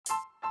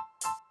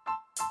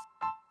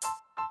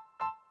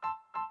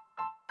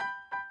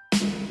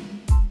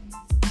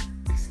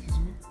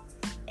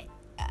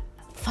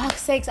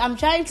fuck's sakes, I'm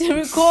trying to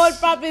record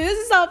properly. This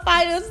is so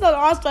fine. This is the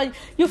last one.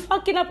 You're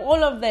fucking up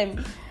all of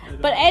them.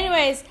 But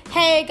anyways,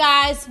 hey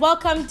guys,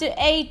 welcome to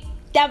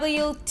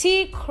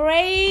AWT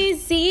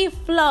Crazy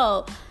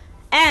Flow.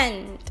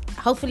 And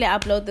hopefully I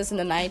upload this in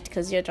the night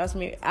because you trust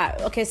me.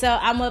 Okay, so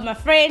I'm with my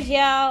friend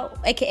here,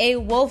 aka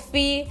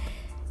Wolfie.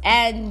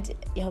 And,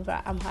 yo bro,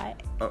 I'm high.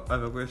 Oh, I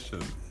have a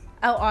question.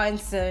 I'll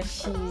answer.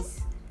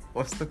 Jeez.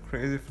 What's the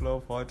crazy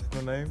flow part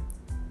in the name?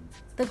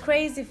 The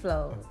crazy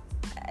flow.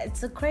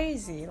 It's a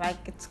crazy.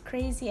 Like, it's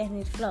crazy and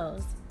it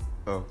flows.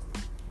 Oh.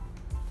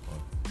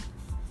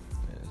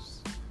 Yes.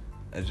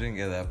 I didn't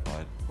get that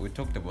part. We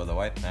talked about the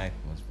white knight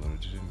once, but we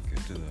didn't get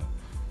to the...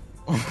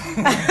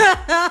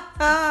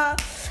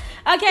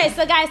 Okay,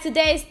 so guys,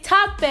 today's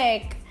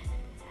topic.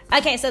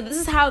 Okay, so this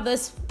is how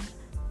this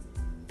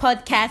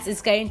podcast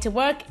is going to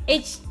work.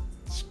 Each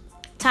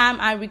time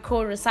I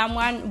record with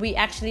someone, we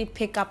actually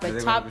pick up a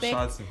topic.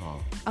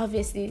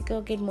 Obviously,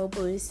 go get more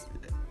booze.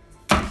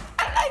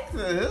 See,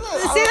 this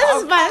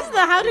is fun. This is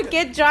how to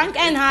get drunk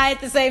and high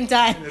at the same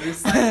time.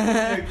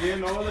 Recycling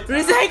again all the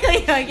time.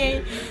 Recycling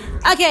again.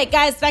 Okay,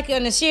 guys, back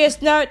on a serious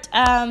note.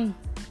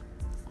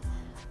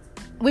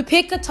 We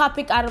pick a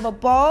topic out of a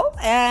bowl,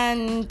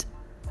 and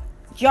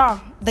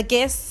yeah, the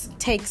guest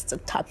takes the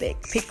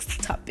topic, picks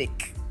the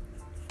topic.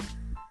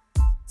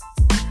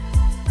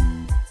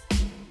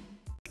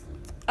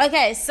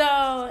 Okay,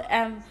 so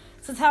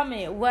tell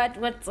me,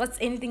 what's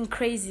anything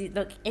crazy,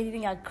 like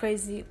anything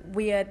crazy,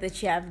 weird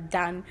that you have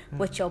done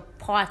with your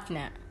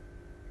partner?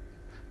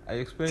 Are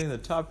you explaining the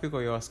topic or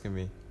are you asking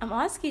me? I'm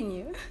asking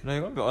you. No,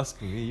 you won't be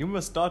asking me. You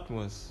must start,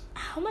 Mos.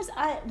 How must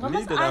I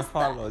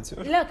start?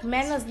 Look,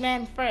 man was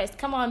man first.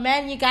 Come on,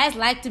 man. You guys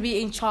like to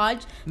be in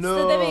charge. No.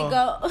 So there we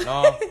go.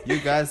 No, you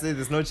guys say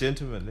there's no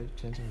gentlemen.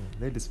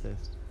 Ladies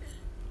first.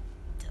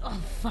 Oh,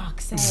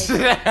 fuck's sake.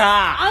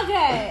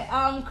 Okay,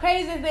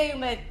 crazy thing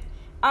that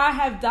I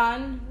have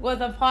done with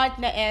a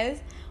partner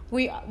is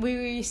we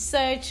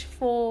search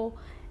for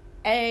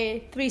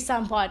a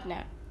threesome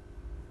partner.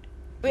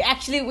 We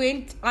actually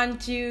went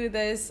onto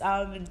this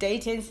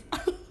dating.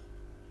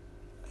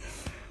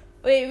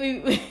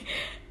 we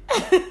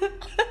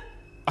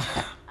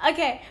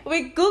Okay,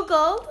 we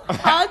googled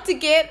how to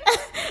get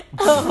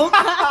a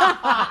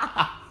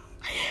hooker.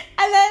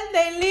 And then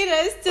they lead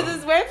us to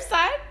this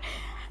website.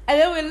 And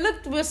then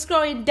we're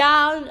scrolling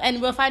down, and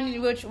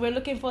we're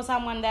looking for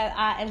someone that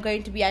I am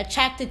going to be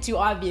attracted to,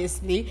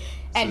 obviously.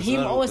 And so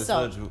him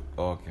also.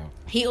 Okay.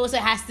 He also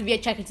has to be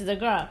attracted to the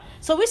girl.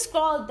 So we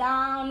scroll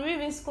down, we've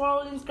been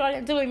scrolling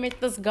until we met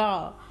this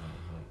girl.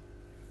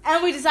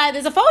 And we decided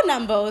there's a phone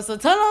number, so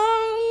tell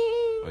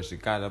them. Was she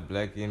kind of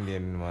black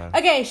Indian, man?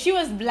 Okay, she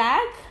was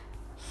black.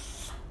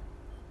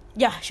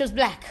 Yeah, she was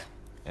black.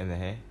 And the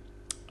hair?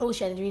 Oh,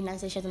 she had a really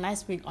nice hair. She had a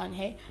nice wig on,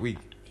 hey? Wig?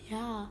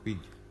 Yeah. Wig?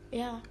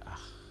 Yeah.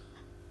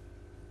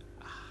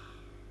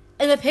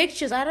 In the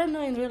pictures, I don't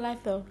know in real life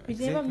though. We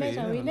never met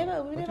her. We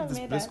never met her.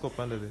 Let's go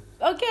under there.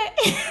 Okay.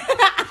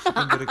 She's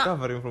gonna be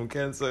recovering from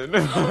cancer.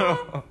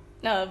 No,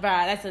 bruh,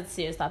 that's a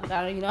serious topic.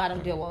 I don't even know how to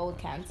deal well with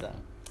cancer,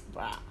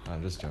 bruh.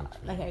 I'm just joking.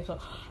 Okay,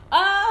 cool.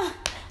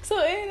 So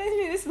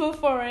let's move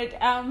forward.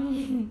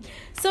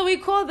 So we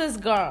call this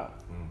girl,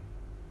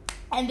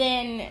 and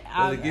then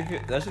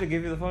they should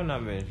give you the phone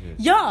number and shit.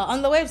 Yeah,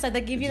 on the website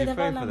they give you the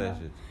phone number. For that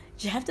shit?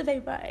 You have to pay,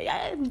 bro.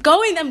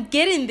 I'm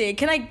getting there.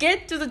 Can I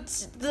get to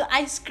the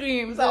ice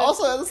cream? I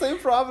also have the same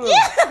problem.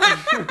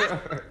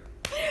 Yeah.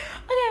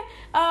 Okay.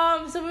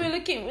 So we were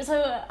looking.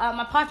 So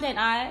my partner and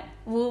I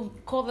will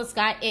call this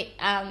guy.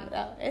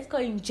 Let's call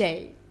him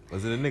Jay.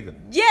 Was it a nigga?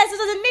 Yes, it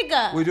was a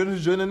nigga. Wait, you wanted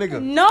to join a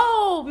nigga?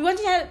 No, we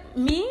wanted to have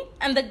me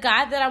and the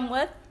guy that I'm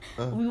with.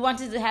 We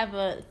wanted to have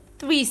a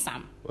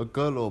threesome. A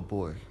girl or a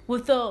boy?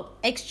 With an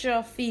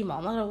extra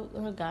female, not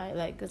a guy.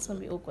 Like, it's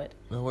gonna be awkward.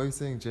 No, why are you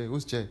saying Jay?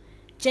 Who's Jay?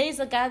 Jay's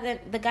the guy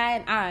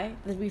and I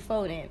that we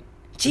phone in.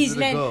 Jeez,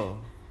 man. Girl?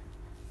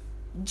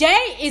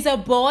 Jay is a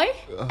boy,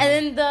 and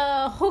then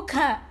the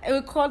hooker,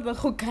 we call the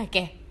hooker.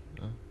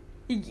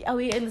 Are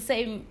we in the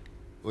same?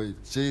 Wait,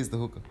 Jay is the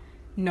hooker?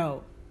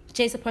 No,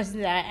 Jay's the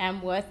person that I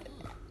am with.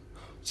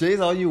 Jay's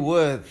all you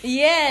with?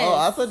 Yes. Oh,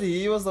 I thought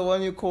he was the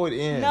one you called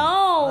in. No.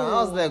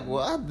 I was like,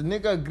 what? The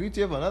nigga agreed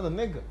to have another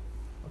nigga.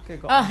 Okay,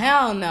 go on. Oh,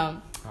 hell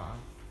no.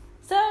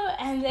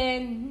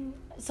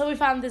 So we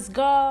found this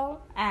girl,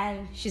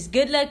 and she's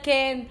good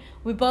looking.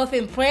 We both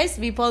impressed.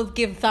 We both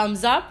give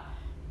thumbs up,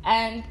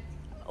 and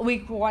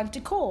we want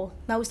to call.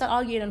 Now we start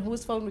arguing on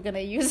whose phone we're gonna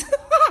use.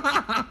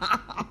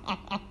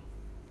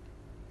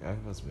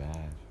 That was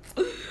bad.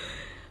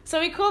 So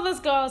we call this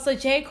girl. So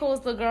Jay calls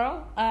the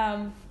girl.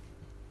 And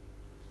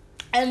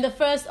the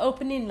first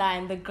opening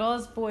line, the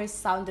girl's voice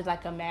sounded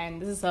like a man.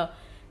 This is a,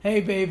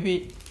 "Hey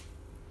baby,"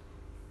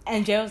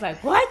 and Jay was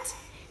like, "What?"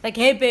 Like,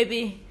 "Hey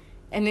baby."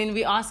 And then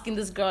we asking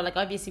this girl, like,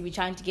 obviously we're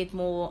trying to get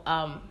more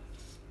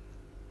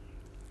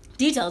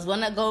details. We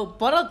want to go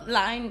bottom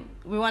line.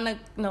 We want to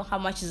know how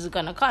much is it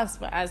going to cost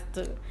for us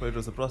to... Wait, it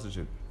was a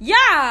prostitute?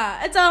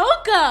 Yeah, it's a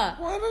hooker.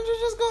 Why don't you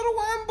just go to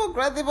Weinberg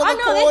right there by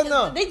the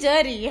corner? They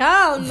dirty.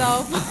 Hell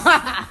no.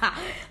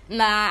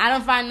 Nah, I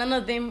don't find none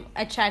of them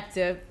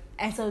attractive.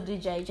 And so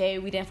did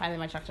JJ. We didn't find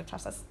him attractive,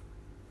 trust us.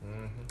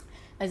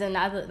 There's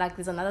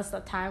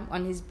another time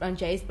on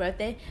Jay's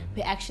birthday.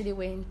 We actually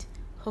went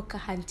hooker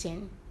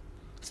hunting.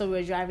 So we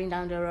were driving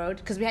down the road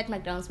because we had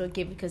McDonald's for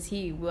gift because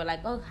we were like,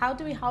 oh, how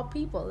do we help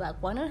people?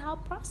 Like, why not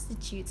help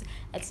prostitutes?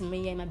 It's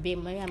me and my big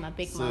mom.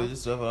 So you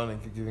just drive around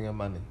and keep giving her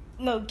money?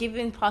 No,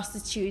 giving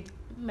prostitute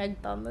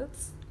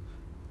McDonald's.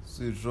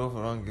 So you drove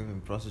around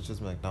giving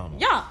prostitutes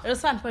McDonald's? Yeah, it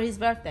was fun for his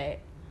birthday.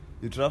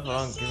 You drove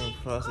around giving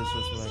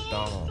prostitutes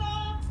McDonald's?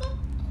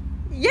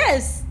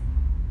 Yes.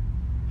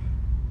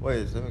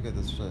 Wait, let me get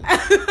this straight.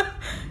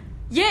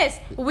 Yes,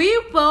 we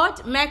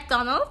bought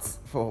McDonald's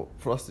For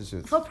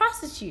prostitutes? for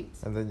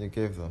prostitutes. And then you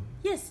gave them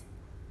Yes.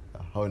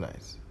 a whole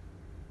night.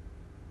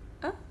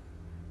 Huh?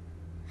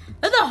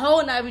 Not the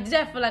whole night. We did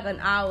that for like an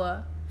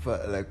hour.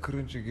 But like,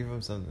 couldn't you give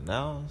them something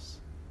else?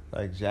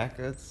 Like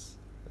jackets?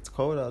 It's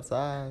cold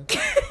outside. They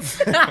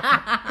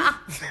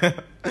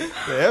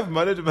have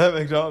money to buy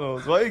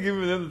McDonald's. Why are you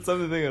giving them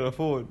something they can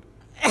afford?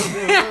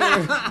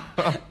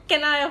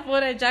 Can I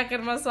afford a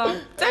jacket myself?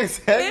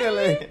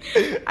 Exactly.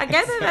 I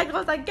guess it like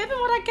was like, give me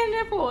what I can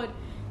afford.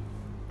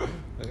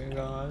 Okay,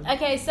 God.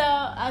 Okay, so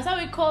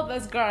we called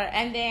this girl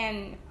and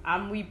then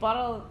we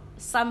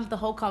summed the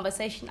whole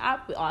conversation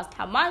up. We asked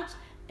how much,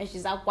 and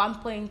she's like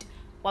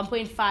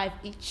 1.5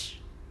 each.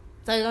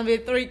 So it's gonna be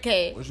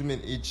 3K. What do you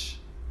mean each?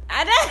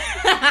 I don't.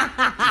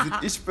 Is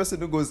it each person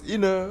who goes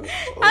in her?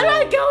 I'm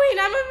not going.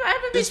 I'm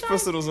a Each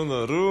person was in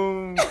the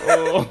room,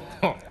 or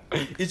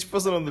each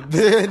person on the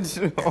bed.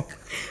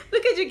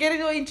 Look at you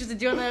getting all interested.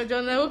 Do you want to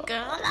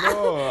hookah?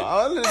 No,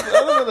 I don't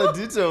know what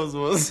the details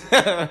was. No,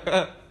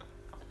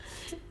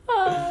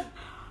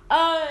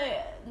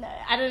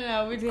 I don't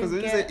know. We Because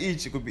didn't when you say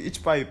each, it could be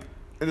each pipe.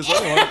 And it's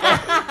only one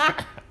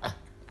pipe.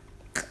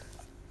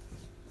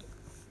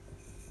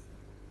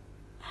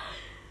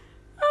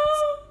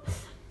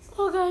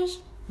 Oh gosh.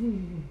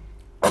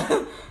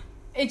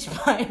 Each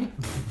pipe.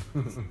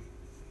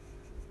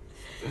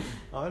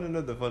 I want to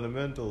know the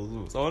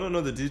fundamentals. I want to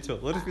know the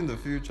details. What if in the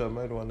future I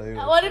might want to...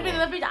 What if in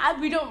the future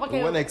we don't...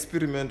 Okay. I want to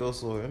experiment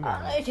also. You know?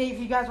 Okay, if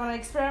you guys want to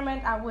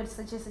experiment, I would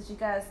suggest that you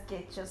guys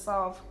get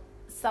yourself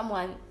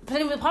someone. But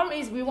the problem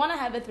is we want to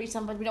have a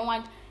threesome, but we don't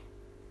want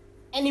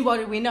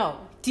anybody we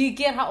know. Do you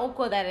get how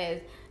awkward that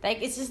is?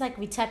 Like, it's just like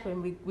we tap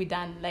when we're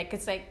done. Like,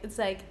 it's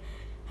like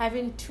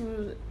having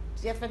two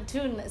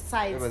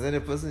sides. Yeah, but then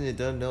the person you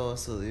don't know,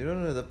 so you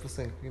don't know that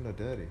person,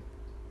 dirty.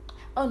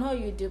 Oh no,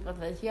 you do, but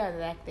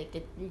here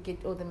you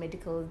get all the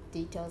medical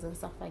details and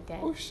stuff like that.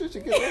 Oh shit,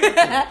 you get everything.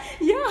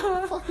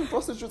 Yeah. Fucking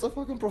prostitutes are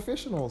fucking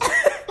professionals.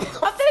 I'm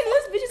telling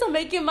you, these bitches are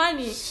making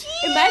money. Shit.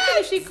 Imagine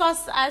if she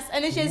costs us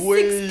and then she has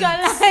Wait, 6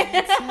 guys.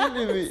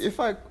 telling me if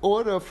I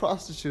order a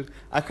prostitute,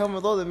 I come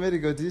with all the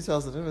medical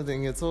details and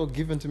everything. It's all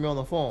given to me on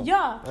the phone.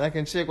 Yeah. And I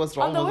can check what's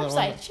wrong on the with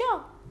website. her.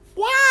 Yeah.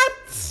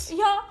 What?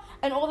 Yeah.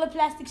 And all the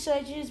plastic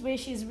surgeries where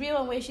she's real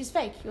and where she's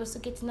fake. You also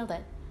get to know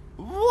that.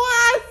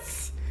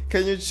 What?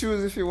 Can you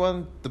choose if you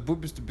want the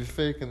boobies to be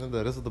fake and then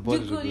the rest of the body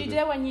to be You do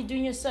that when you're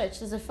doing your search.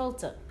 There's a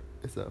filter.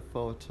 It's a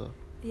filter.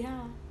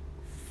 Yeah.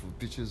 For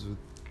bitches with...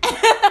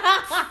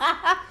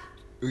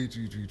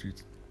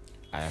 Wait.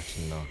 I have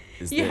to know.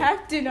 You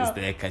have to know. Is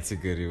there a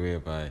category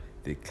whereby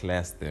they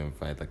class them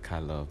by the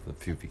color of the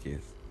pubic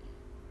hairs?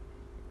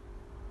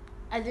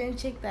 I didn't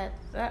check that.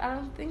 I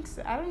don't think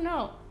so. I don't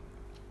know.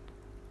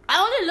 I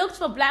only looked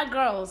for black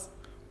girls.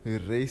 You're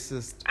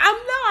racist. I'm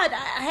not.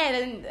 I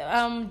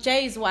had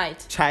Jay's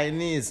white.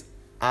 Chinese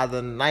are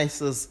the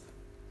nicest,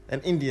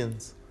 and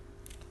Indians.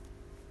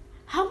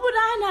 How would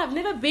I know? I've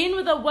never been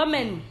with a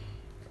woman.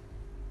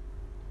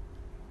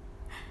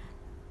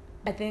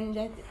 But then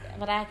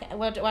what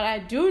I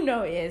do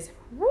know is,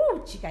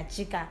 woo,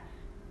 chica.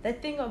 The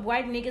thing of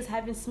white niggas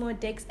having small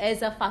dicks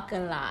is a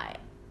fucking lie.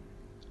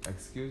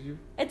 Excuse you?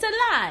 It's a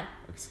lie.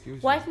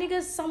 Excuse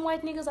you? Some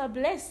white niggas are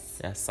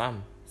blessed. Yeah,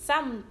 some.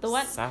 The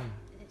one. Some.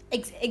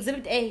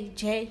 Exhibit A,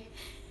 Jay.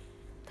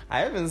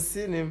 I haven't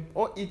seen him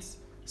or it.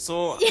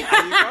 So Yeah. you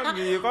can't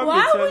be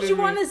Why would you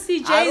want to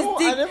see Jay's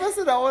dick? I never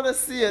said I want to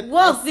see it.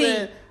 We'll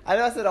see. I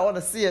never said I want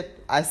to see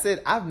it. I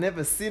said I've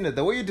never seen it.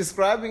 The way you're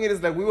describing it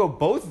is like we were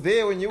both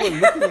there when you were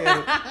looking at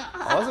it.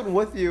 I wasn't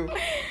with you.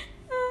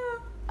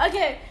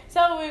 Okay,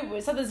 so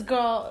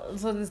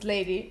this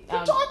lady. What are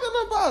you talking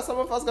about? Some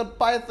of us got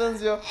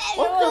pythons here.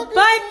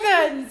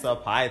 Pythons. It's a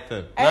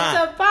python.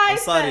 A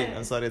python.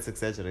 I'm sorry. It's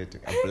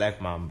exaggerating. A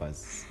black mamba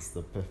is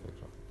the perfect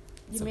one.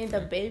 You mean the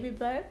baby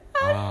bird?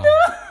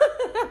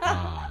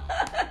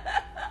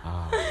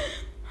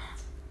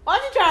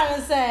 What you trying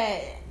to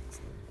say?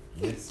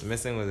 It's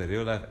messing with a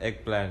real life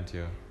eggplant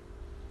here.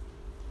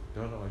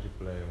 Don't know what you're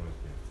playing with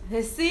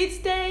here. The seed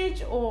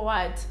stage or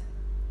what?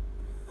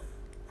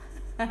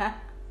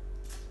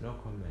 No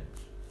comment.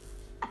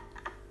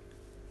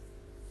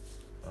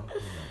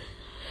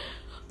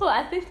 Well,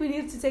 I think we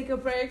need to take a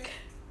break.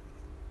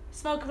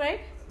 Smoke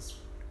break?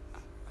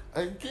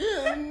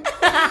 Again?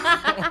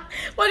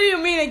 What do you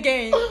mean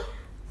again?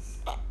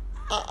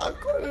 I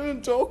couldn't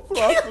even talk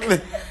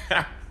properly.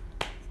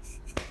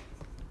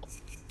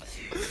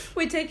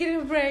 We're taking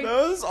a break.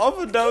 That was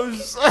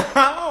overdose. Wait.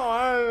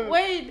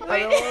 I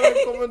don't want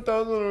to comment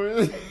down on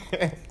really.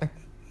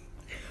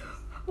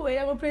 Wait,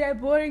 I'm gonna play that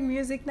boring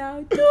music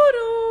now. Doo-doo.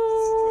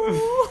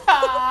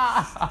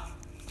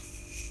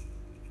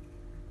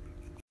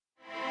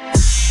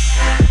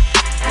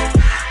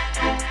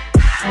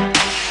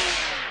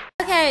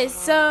 Okay,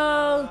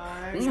 so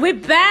we're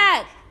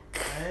back.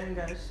 I ain't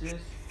got shit.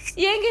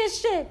 You ain't get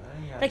shit. I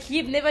ain't got Like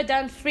you've never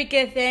done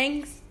freaky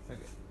things. Okay,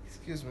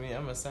 excuse me,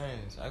 I'm a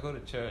scientist. I go to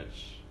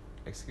church.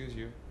 Excuse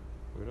you.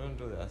 We don't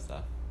do that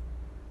stuff.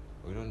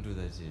 We don't do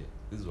that here.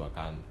 This is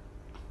Wakanda.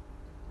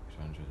 We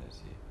don't do that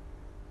here.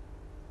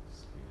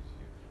 Excuse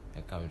you.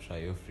 I come try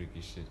your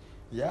freaky shit.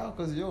 Yeah,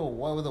 because you're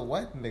with a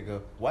white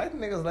nigga. White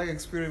niggas like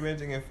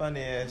experimenting and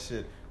funny ass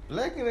shit.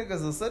 Black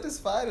niggas are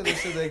satisfied with the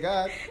shit they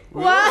got.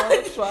 We What?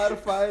 want to try to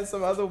find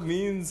some other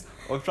means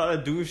of trying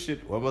to do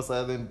shit. Why must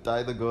I then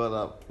tie the girl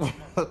up?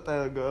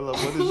 Tie the girl up.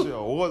 What is she, a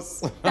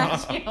horse?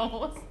 That's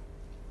yours.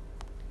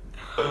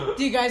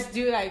 Do you guys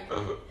do like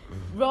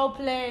role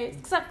play?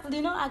 Exactly.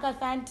 You know, I got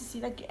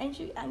fantasy. Like, ain't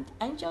you?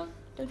 Don't you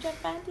have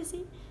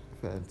fantasy?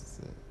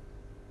 Fantasy.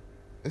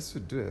 This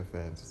would do a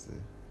fantasy.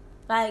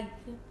 Like,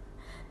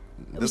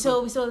 we This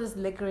saw this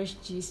licorice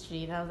G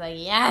Street. And I was like,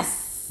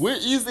 yes. Where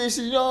is that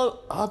shit, y'all?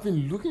 I've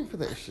been looking for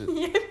that shit.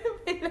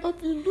 I've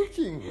been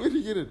looking. Where did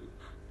you get it?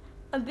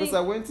 Because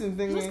I went in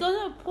thinking. Let's go to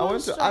a I porn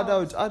went to shop.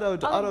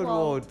 adult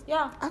world.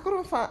 Yeah. I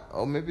couldn't find.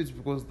 Or maybe it's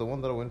because the one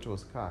that I went to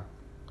was car.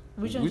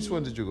 Which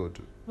one did you go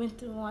to? Went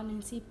to one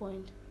in Sea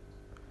Point.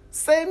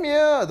 Same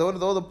year. The one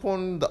with all the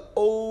porn, the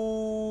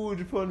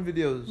old porn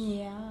videos.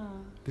 Yeah.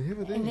 They have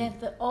a And thing. they have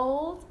the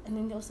old, and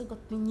then they also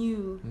got the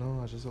new.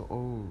 No, I just saw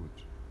old.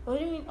 What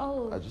do you mean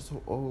old? I just saw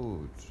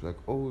old. Like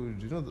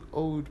old. You know the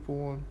old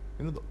porn?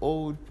 You know the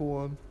old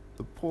porn?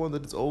 The porn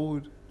that is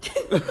old?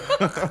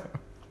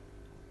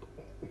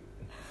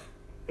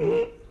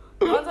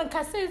 Ones on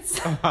cassettes.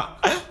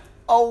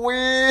 Oh,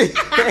 wait.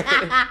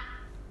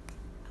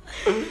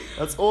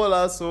 That's all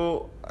I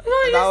saw.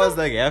 And I was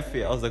like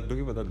happy. I was like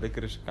looking for the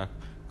licorice cock.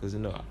 Because, you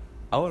know,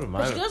 I wouldn't But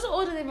mind. you can also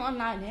order them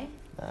online, eh?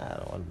 Nah, I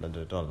don't want to do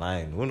it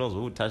online. Who knows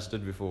who touched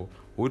it before?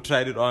 Who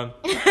tried it on?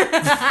 What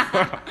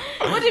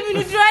do you mean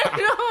you tried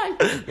it on?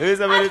 Maybe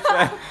somebody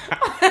tried.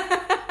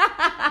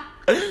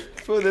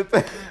 Before they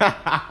pay.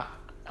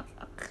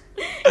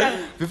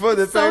 Before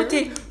they pay.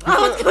 Salty.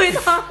 What's going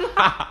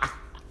on?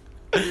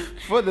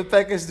 Before the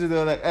package, they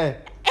were like, hey,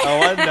 I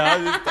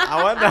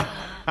wonder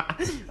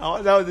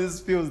how this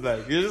feels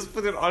like. You just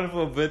put it on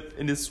for a bit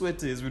and it's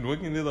sweaty. It's been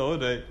working there the whole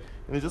day.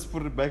 And you just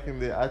put it back in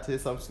there. I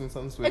taste some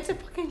sweaty. It's a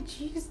fucking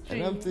cheese And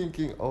string. I'm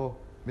thinking, oh,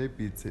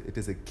 maybe it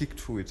is a kick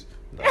to it.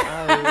 Nah,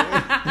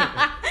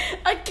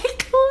 A kick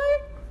to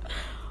it?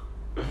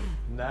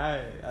 Nah,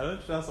 I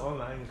don't trust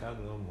online cards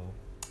no more.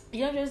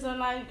 You don't just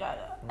online.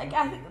 Like,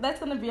 I think that's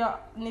gonna be our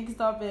next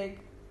topic.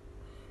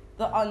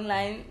 The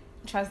online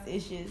trust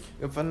issues.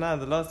 Yeah, but now,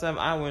 the last time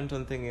I went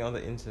on thinking on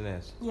the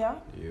internet, Yeah.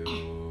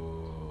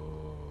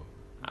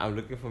 I'm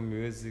looking for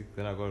music,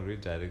 then I got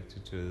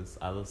redirected to this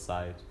other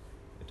site.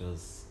 It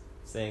was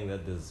saying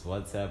that there's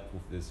WhatsApp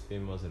with this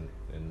famous in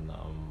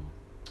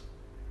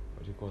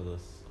what do you call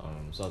this?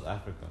 South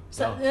Africa.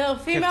 So No, no,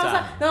 females Cape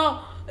are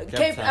no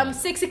Cape. Town. I'm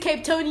sexy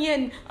Cape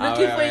Tonian Oh,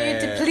 looking wait, for wait, you wait,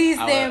 to wait. please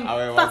Oh, them. wait, oh,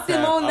 wait, Fuck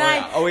them WhatsApp. all Oh,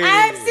 night. wait, oh, wait,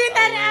 I've wait, seen oh,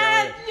 that wait,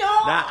 ad. wait. Yo.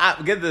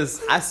 Now, get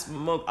this. I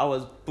smoked. I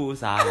was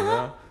booze high, you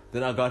know?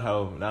 Then I got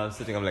home. Now I'm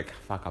sitting. I'm like,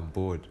 fuck, I'm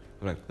bored.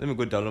 I'm like, let me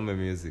go download my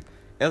music.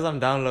 As I'm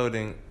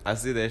downloading, I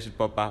see that shit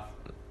pop up.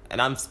 And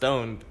I'm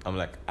stoned. I'm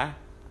like, I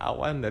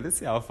wonder. Let's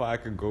see how far I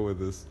can go with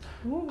this.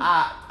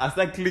 I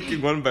start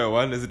clicking one by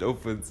one as it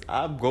opens.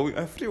 I'm going.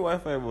 Free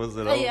Wi-Fi was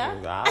it? Yeah.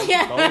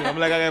 I'm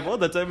like, I have all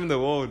the time in the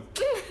world.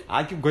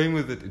 I keep going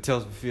with it. It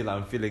tells me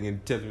I'm feeling it.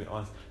 It tells me,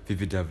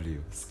 BBW,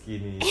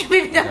 skinny.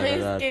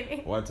 BBW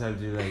skinny. What time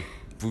do you like?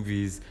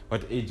 Boobies.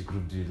 What age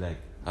group do you like?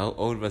 How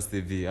old must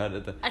they be?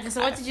 Okay,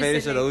 so what did you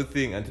finished say? the whole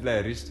thing until I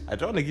reached. I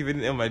don't want to give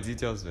any of my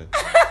details, man.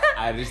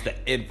 I reached the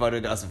end part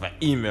of it. I was my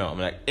email. I'm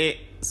like,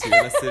 so you're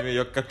gonna send me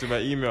your cut to my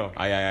email?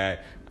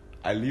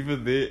 I leave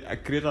it there. I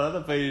create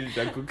another page.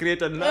 I could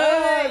create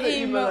another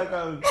email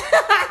account.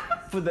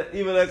 Put the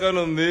email account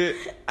on there.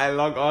 I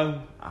log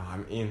on.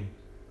 I'm in.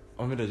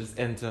 I'm gonna just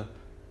enter.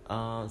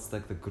 It's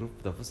like the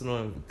group. The person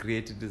who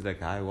created is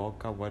like, hi,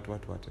 welcome. What.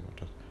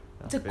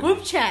 It's a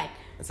group chat.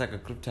 It's like a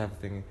group type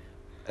thing.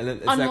 And then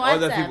it's On like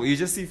other WhatsApp. people. You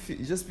just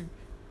see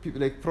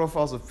people like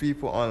profiles of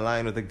people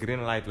online with a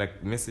green light,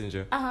 like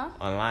Messenger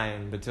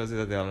online that tells you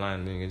that they're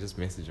online. Then you can just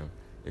message them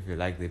if you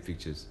like their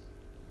pictures.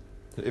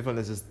 So everyone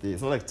is just there.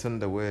 It's not like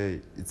Tinder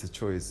where it's a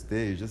choice.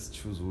 There, you just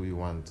choose who you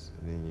want.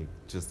 And then you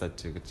just start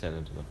to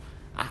challenge them.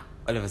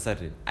 All of a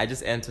sudden, I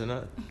just enter.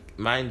 No?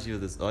 Mind you,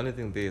 the only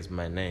thing there is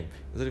my name.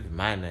 It's not even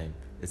my name.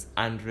 It's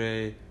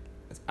Andre.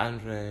 It's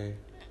Andre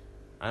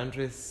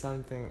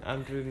something.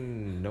 Andre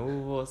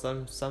Novo.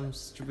 Some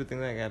stupid thing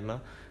like that, no?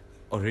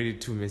 Already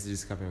 2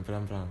 messages coming.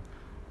 Blam.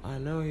 I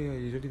know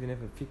you don't even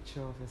have a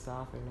picture of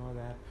yourself and all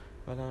that.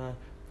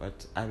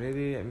 But I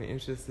really am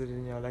interested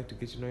in you. I'd like to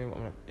get to know him.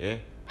 I'm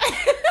like,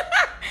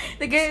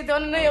 They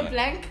want to know you're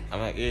blank.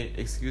 I'm like, hey,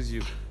 excuse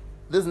you.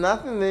 There's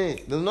nothing there.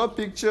 There's no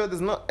picture.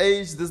 There's no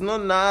age. There's no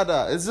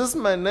nada. It's just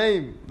my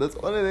name. That's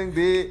the only thing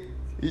there.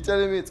 You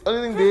telling me it's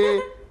only thing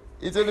there.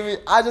 You telling me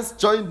I just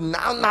joined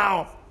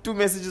now. 2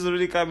 messages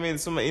already come in.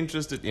 So I'm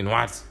interested in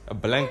what? A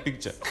blank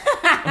picture.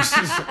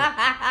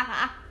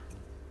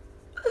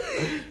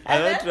 I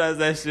don't trust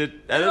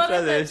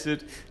that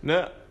shit.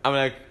 No, I'm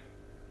like,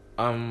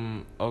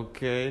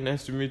 okay,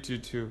 nice to meet you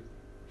too.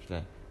 She's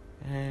like,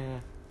 yeah,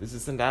 this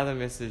is another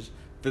message.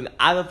 Then the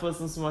other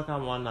person's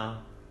come on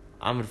now.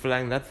 I'm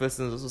replying that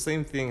person's also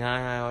same thing.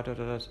 Hi,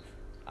 what.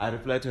 I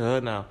reply to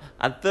her now.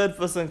 A third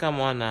person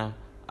come on now.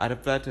 I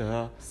reply to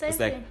her. Same it's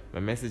like, thing. my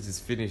message is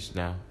finished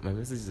now. My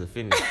messages are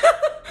finished.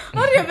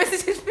 How do your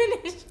messages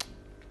finish?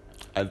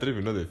 I don't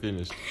even know they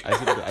finished.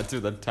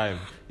 Until that time.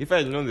 If I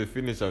had known they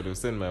finished, I would have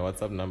sent my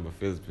WhatsApp number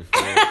first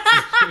before.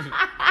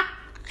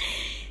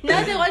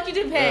 Now they want you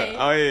to pay.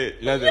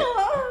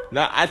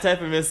 Now I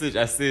type a message,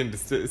 I send.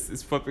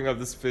 It's popping up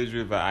this page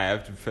where I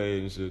have to pay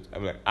and shit.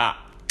 I'm like,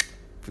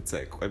 it's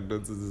like, what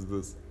nonsense is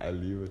this? I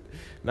leave it.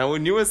 Now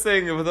when you were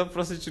saying about the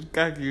prostitute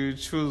cack, you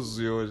choose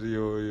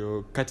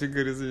your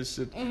categories and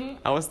shit. Mm-hmm.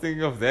 I was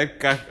thinking of that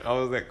cack. I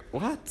was like,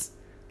 what?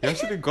 You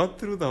actually got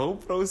through the whole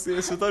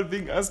process without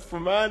being asked for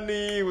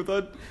money,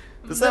 without...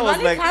 The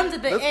money comes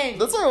at the end.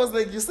 That's why I was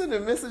like, you send a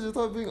message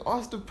without being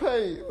asked to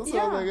pay. That's why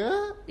I was like,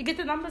 huh? You get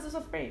the numbers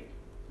for free.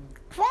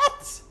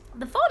 What?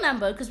 The phone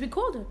number, because we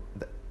called it.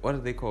 What are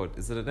they called?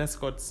 Is it an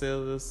escort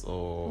service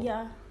or...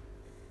 Yeah.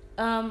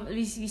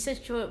 We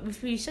searched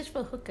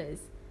for hookers.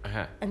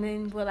 Uh-huh. And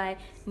then we're like,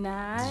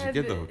 nah. Did you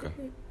get the hooker?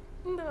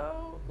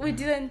 No, we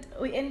didn't.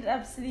 We ended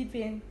up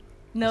sleeping.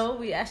 No,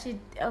 we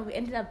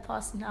ended up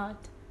passing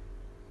out.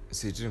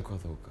 So you didn't call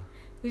the hooker?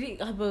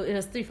 It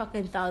was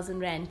 3,000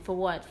 rand for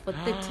what? For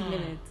 30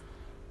 minutes.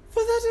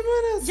 For 30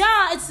 minutes?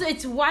 Yeah, it's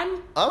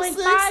 1.5. How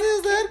sexy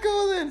is that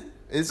girl then?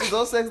 It's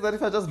so sexy that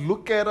if I just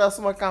look at her,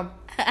 I come.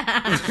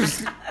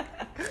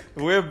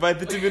 Where by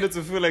 30 minutes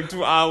will feel like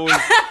 2 hours.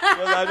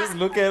 Because I just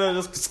look at her,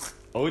 just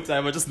whole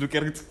time I just look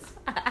at it.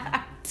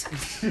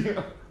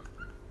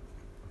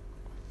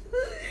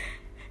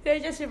 They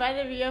just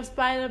reminded me of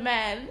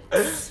Spider-Man.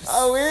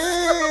 Oh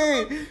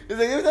wait! It's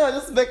like every time I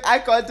just make eye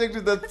contact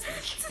with that.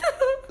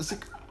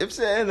 If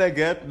she ain't a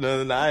get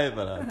no,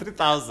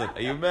 3,000.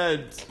 Are you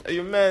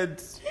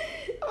mad?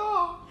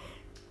 Oh,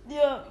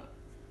 yeah.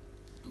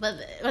 But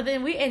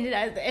then we ended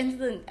at the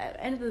end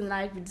of the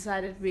night. We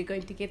decided we were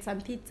going to get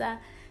some pizza,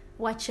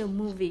 watch a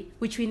movie,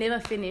 which we never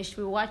finished.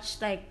 We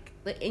watched like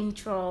the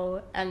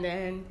intro, and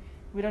then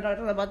we don't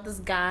know about this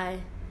guy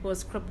who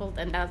was crippled,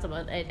 and that's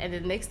about it. And the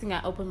next thing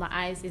I open my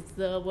eyes, it's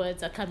the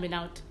words are coming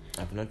out.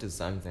 I've noticed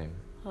something.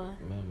 What?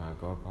 Man, my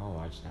God, can't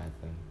watch that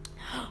thing.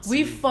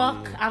 We TV.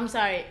 fuck. I'm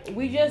sorry.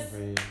 We just.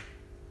 We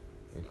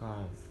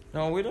can't.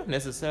 No, we don't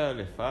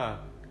necessarily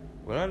fuck.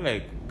 We're not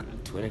like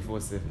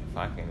 24/7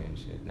 fucking and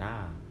shit.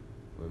 Nah,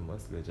 we're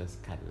mostly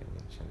just cuddling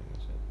and chilling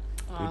and shit.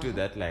 We do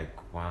that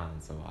like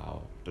once a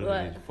while. Don't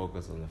really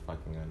focus on the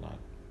fucking a lot.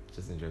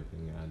 Just enjoy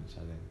being around each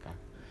other and cuck.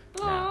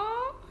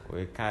 Nah,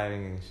 we're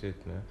cuddling and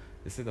shit. No,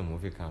 you see the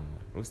movie come on.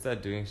 We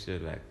start doing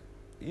shit like,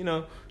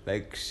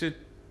 like shit.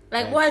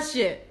 Like what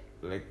shit?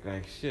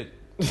 Like shit.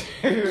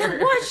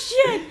 Like what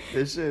shit?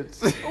 The shit.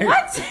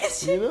 What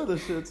shit? You know the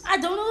shit. I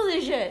don't know the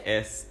shit.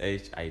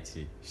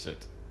 SHIT.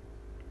 Shit.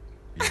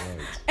 You know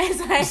it.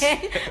 S-I-N.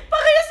 But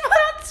you spell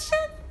out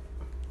shit.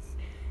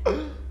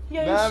 Yo,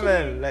 Nah, shit.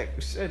 man,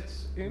 like shit.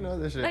 You know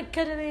the shit. Like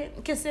cuddling,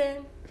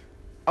 kissing.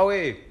 Oh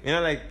wait,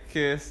 like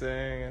kissing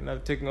and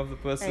not taking off the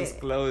person's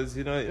clothes,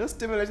 you're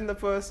stimulating the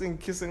person,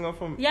 kissing off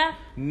from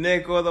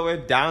neck all the way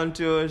down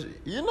to her.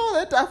 You know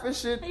that type of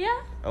shit.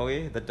 Yeah. Oh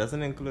wait, that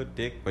doesn't include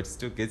dick, but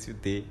still gets you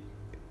there.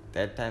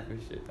 That type of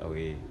shit. Oh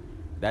wait,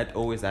 that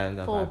always ends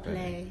up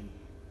happening.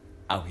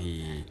 Oh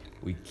yeah,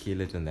 we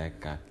kill it on that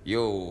cock.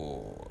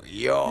 Yo,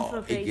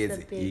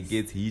 it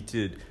gets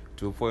heated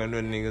to a point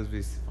where niggas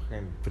be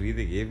fucking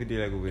breathing every day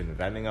like we've been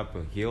running up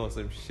a hill or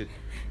some shit.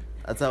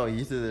 That's how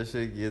heated the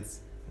shit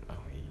gets. Oh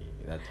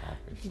yeah, that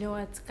type of shit. You know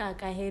what,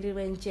 Skak? I hate it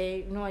when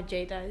Jay. You know what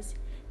Jay does?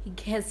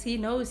 He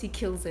knows he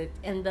kills it.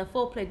 In the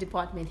foreplay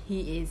department,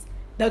 he is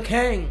the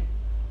king.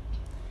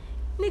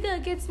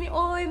 Nigga gets me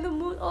all in the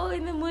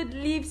mood,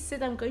 leaves,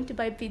 said I'm going to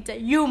buy pizza.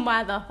 You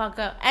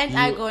motherfucker. And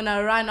I'm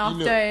gonna run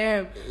after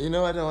him. You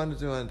know what I want to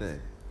do one day?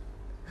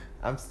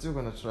 I'm still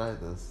gonna try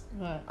this.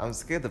 What? I'm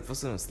scared the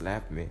person will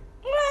slap me.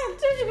 What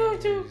did you go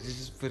to? You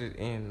just put it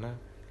in, no?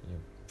 You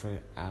put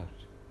it out.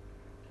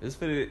 Just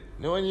put it.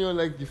 When you're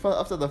like, you fall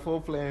after the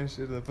foreplay and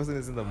shit, and the person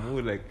is in the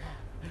mood, like,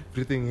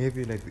 breathing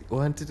heavy, like, they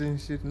want it and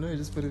shit. No, you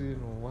just put it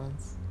in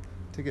once.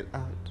 Take it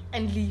out.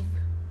 And leave.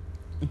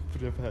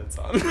 Put your pants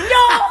on. No!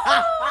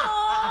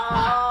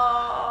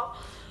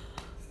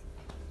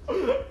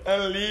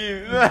 And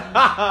leave.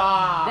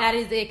 That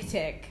is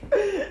ictic.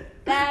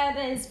 That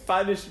is.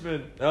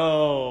 Punishment.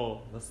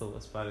 Oh, that's the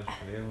worst punishment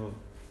ever.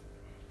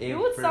 You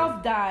would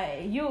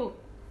self-die.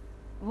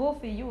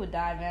 Wolfie, you would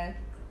die, man.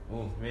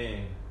 Oh,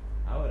 man.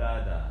 How would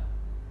I die?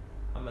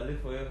 I'm gonna live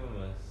forever,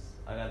 man.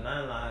 I got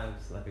 9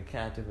 lives, like a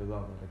cat if it's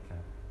long like a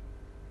cat.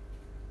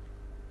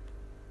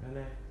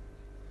 Renee.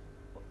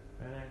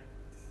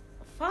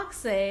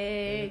 Fuck's Can you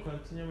sake.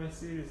 continue my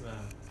series now?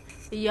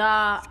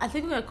 Yeah, I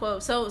think we're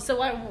cool. So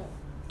what?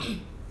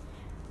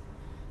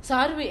 So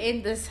how do we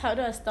end this? How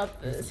do I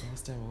stop This is this? the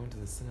last time I went to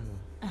the cinema.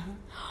 Uh-huh.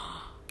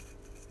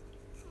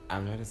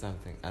 I've noticed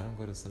something. I don't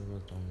go to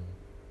cinemas no more.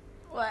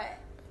 What? I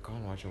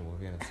can't watch a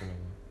movie in a cinema.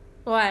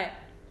 What?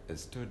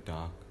 It's too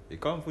dark. You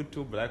can't put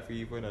 2 black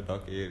people in a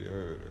dark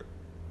area.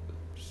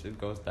 Shit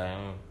goes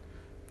down.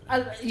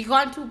 You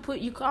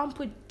can't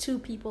put 2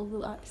 people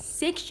who are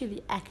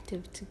sexually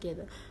active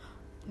together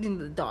in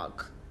the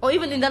dark or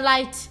even in the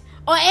light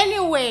or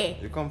anywhere.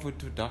 You can't put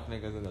 2 dark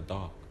niggas in the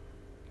dark.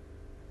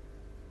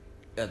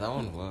 Yeah, that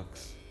one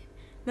works.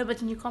 No,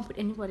 but you can't put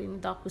anybody in the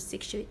dark who's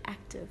sexually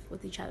active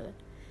with each other.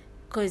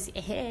 Because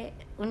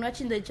when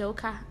watching the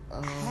Joker,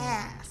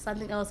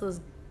 something else was.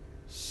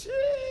 Shit!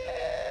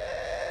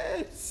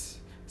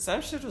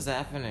 Some shit was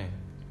happening.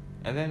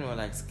 And then we were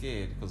like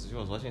scared because she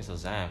was watching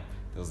Shazam.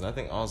 There was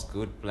nothing else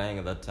good playing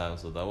at that time,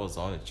 so that was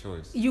the only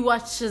choice. You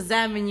watched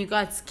Shazam and you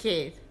got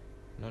scared.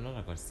 No, not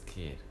I got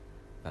scared.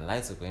 The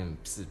lights were going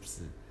pss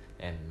pss.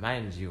 And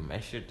mind you, my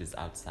shit is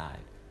outside.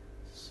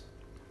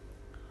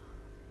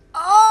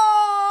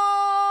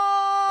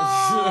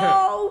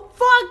 Oh,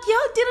 fuck.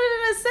 Y'all did it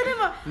in a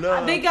cinema.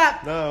 No. Big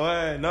up. No,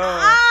 wait, no.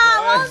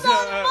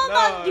 Hold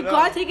on. You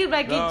can't take it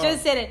back. You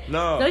just said it.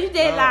 No. Don't you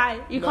dare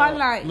lie. You can't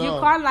lie. You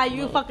can't lie.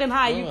 You fucking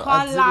high. You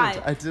can't lie.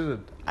 I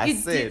didn't. I You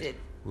said did it.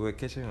 we were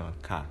catching on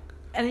cock.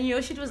 And then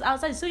your shit was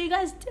outside. So you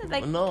guys did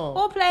like No.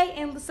 all play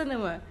in the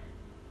cinema.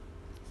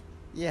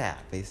 Yeah,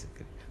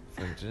 basically.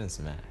 But we didn't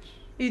smash.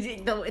 You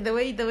did the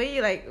way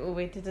you like. Oh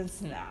wait, it didn't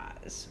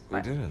smash.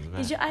 We didn't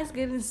smash. Is your eyes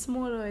getting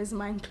smaller or is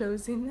mine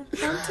closing?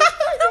 Yours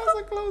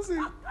are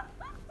closing.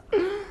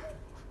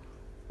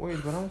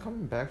 Wait, but I'm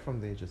coming back from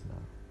there just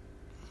now.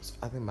 So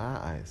I think my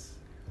eyes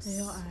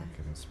Your are eyes.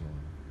 getting smaller.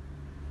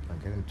 I'm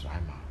getting dry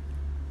mouth.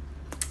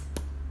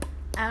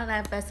 I don't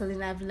have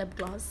Vaseline. I have lip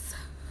gloss.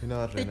 You know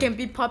what, It can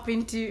be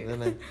popping too. Then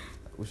like,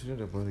 we shouldn't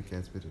have brought a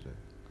Gatsby today.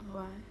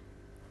 Why?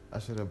 I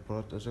should have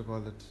brought, what you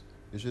call it?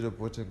 You should have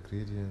brought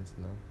ingredients,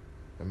 no?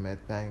 And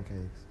made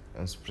pancakes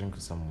and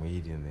sprinkled some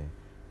weed in there.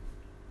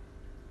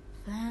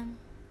 Fam.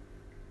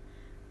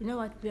 You know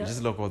what? We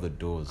just lock all the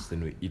doors,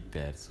 then we eat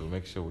that, so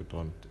make sure we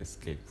don't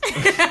escape.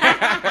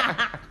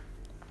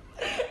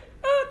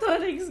 Oh,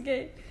 don't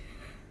escape.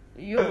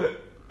 Yo.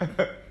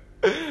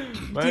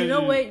 Do you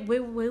know where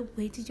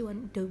did you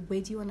want?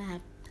 Where do you want to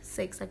have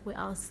sex? Like where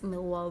else in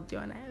the world do you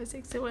want to have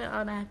sex? Where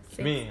I want to have sex?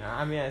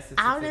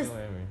 I said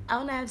I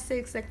want to have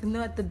sex like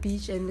at the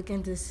beach and look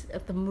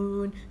at the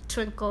moon,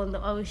 twinkle in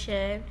the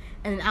ocean,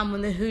 and I'm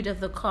on the hood of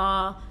the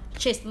car,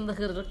 chasing the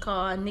hood of the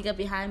car, a nigga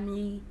behind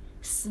me,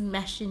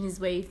 smashing his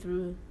way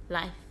through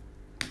life.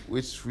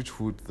 Which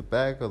hood? The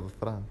back or the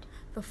front?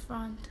 The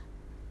front.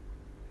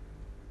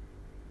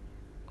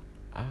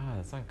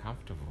 That's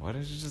uncomfortable. Why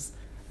don't you just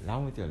lie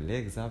with your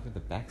legs up in the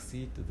back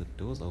seat with the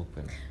doors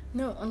open?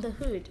 No, on the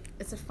hood.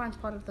 It's the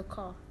front part of the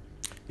car.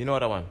 You know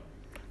what I want?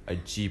 A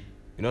Jeep.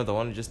 You know the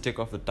one you just take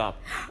off the top.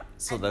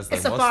 So that's A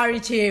like safari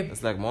Jeep.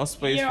 It's like more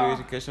space for you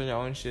to catch on your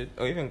own shit.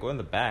 Or even go in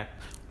the back.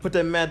 Put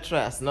a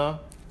mattress, no?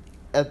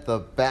 At the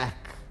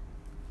back.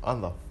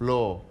 On the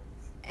floor.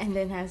 And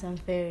then have some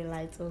fairy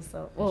lights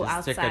also. Oh,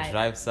 just outside. take a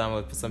drive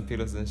somewhere, put some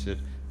pillows and shit.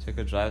 Take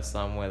a drive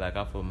somewhere like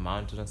up a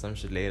mountain or some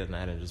shit late at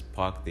night and just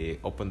park there,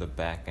 open the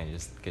back and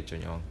just get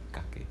on your own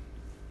kaki.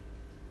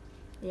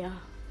 Yeah.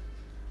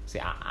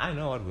 See, I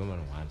know what women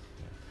want.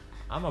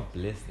 I'm a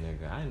blessed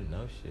nigga. I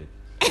know shit.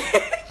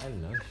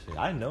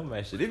 I know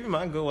my shit. Even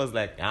my girl was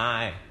like,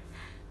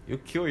 you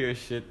kill your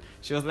shit.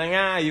 She was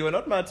like, you were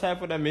not my type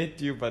when I met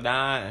you, but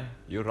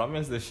you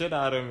romanced the shit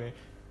out of me.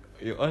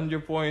 You earned your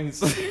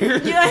points. You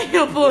earned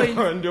your points. You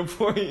earned your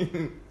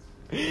points.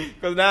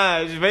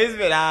 Because she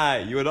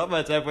basically, you were not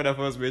my type when I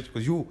first met you.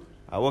 Because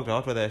I worked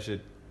hard for that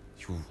shit.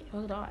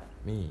 Hold on.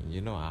 Me,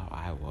 you know how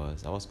I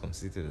was. I was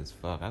conceited as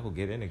fuck. I could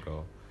get any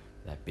girl.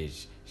 That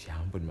bitch, she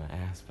humbled my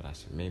ass, but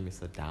she made me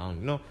sit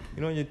down. You know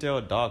when you tell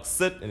a dog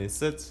sit and it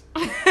sits?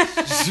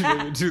 She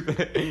made me do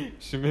that.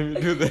 She made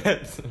me do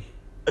that.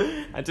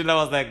 Until I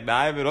was like,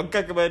 but what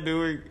cock am I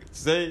doing?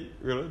 Say,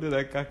 we don't do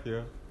that cock here.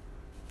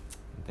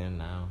 And then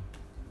now,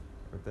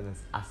 everything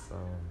is awesome.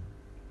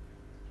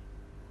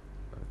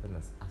 Everything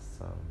is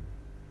awesome.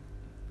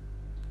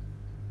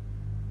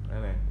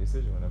 Anyway, you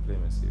said you want to play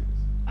my series.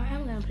 I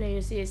am going to play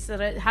your series.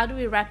 So how do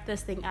we wrap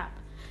this thing up?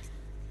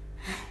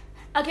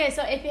 Okay,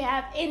 so if you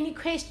have any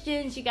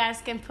questions, you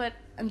guys can put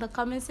in the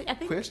comments. I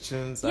think.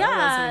 Questions? Yeah. I don't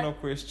answer no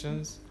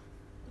questions.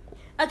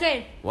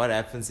 Okay. What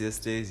happens here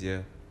stays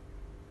here.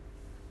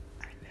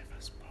 I never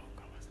spoke.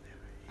 I was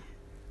never here.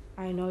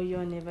 I know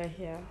you're never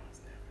here.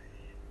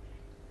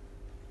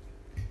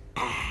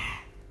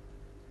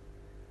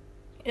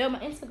 Yo, my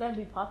Instagram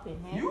be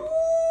popping, hey? You!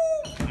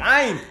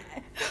 Mine!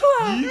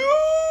 What?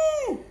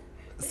 You!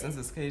 Since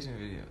the skating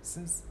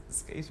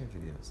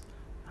videos.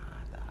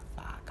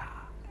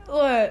 Motherfucker.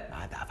 What?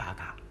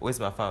 Motherfucker. Where's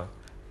my phone?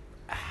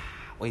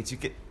 Wait, you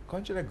get...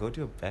 can't you like go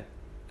to your back,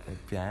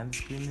 like behind the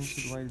screen and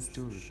shit while it's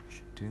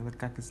doing what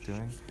Kak is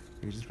doing?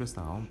 You just press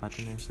the home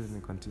button and shit and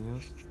it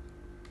continues.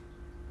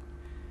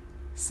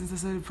 Since I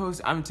started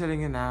posting, I'm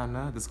telling you now,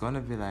 no, there's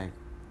gonna be like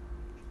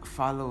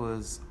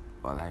followers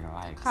or like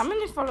likes. How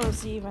many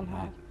followers do you even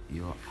have? I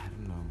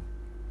don't know.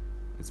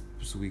 It's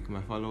boost week.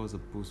 My followers are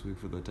boost week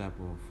for the type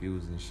of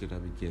views and shit I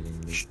be getting.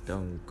 They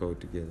don't go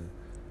together.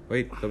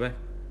 Wait, go back.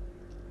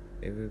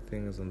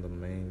 Everything is on the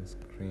main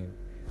screen.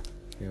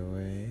 Okay,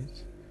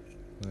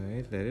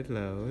 wait, let it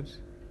load.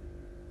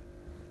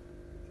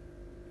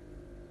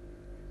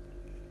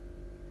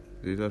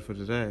 Did it load for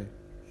today?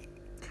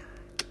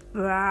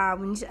 Wow,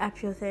 we need to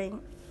app your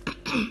thing.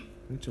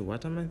 Need to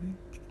what on my thing?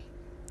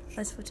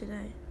 That's for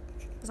today.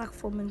 It's like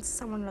 4 minutes.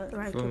 Someone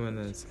right. 4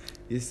 minutes.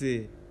 You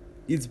see,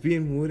 it's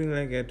been moving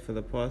like that for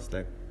the past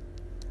like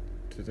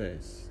 2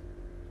 days.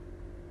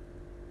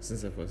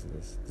 Since I posted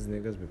this. These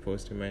niggas be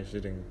posting my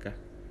shit and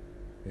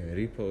they're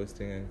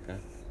reposting and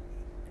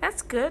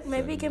That's good.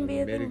 Maybe it can be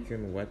a thing.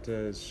 American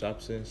water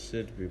shops and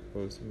shit be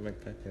posting my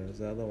cack, and there's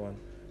the other one.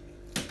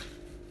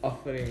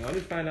 Offering. I want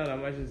to find out how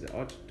much is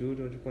ought to do,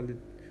 what you call it,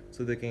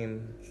 so they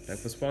can, like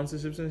for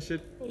sponsorships and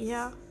shit.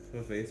 Yeah.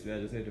 For Facebook,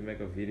 I just need to make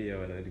a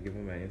video and I need to give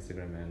them my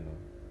Instagram handle.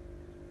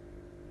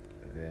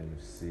 And then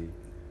see.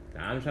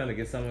 Now, I'm trying to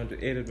get someone to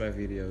edit my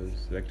videos,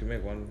 like to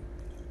make one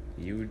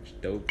huge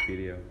dope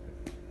video.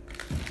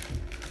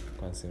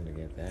 Can't seem to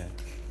get that.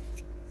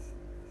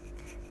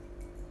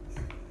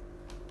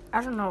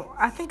 I don't know.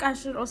 I think I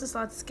should also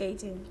start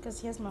skating because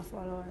here's my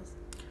followers.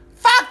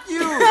 Fuck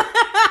you!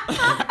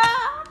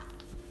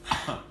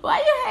 Why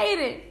you hate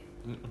it?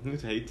 I'm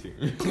not hating.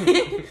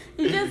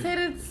 You just hate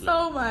it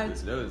so much.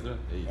 It's not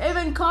hate.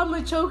 Even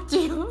karma choked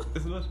you.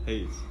 It's not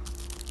hate.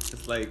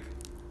 It's like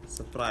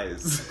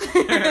surprise.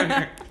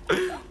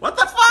 What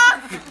the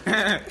fuck?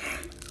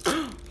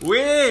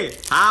 Where?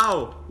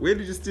 How? Where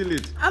did you steal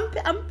it? I'm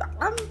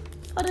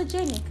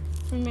photogenic.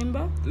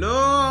 Remember?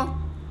 No.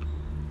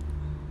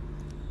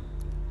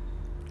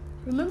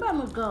 Remember, I'm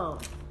a girl.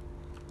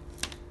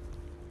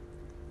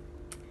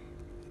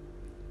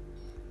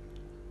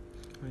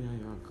 Oh yeah,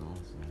 you're a girl,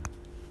 so.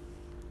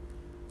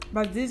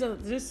 But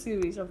this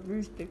series of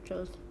these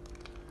pictures.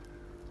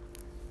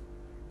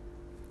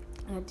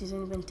 And I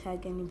didn't even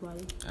tag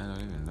anybody. I don't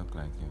even look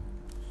like you.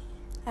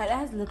 It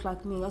does look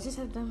like me. I just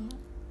have them.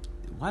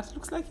 What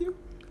looks like you?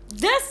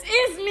 This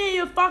is me,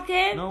 you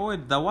fucking. No,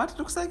 wait. The what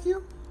looks like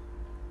you?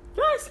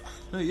 Yes.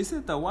 No, you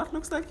said the what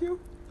looks like you?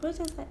 What is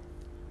that?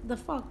 The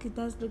fuck, it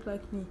does look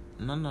like me.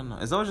 No.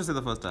 Is that what you said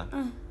the first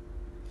time?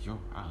 Yo,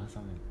 I heard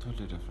something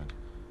totally different.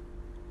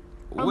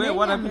 Oh, Wait, maybe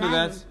what I'm happened to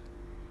lying. that?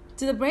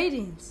 To the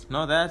braidings.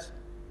 No, that.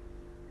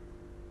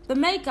 The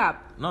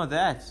makeup. No,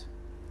 that.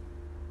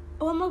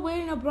 Oh, am I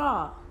wearing a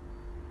bra?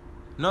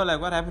 No,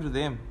 like what happened to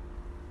them?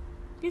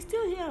 You're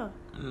still here.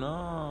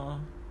 No,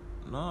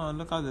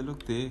 look how they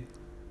look there.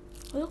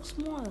 It looks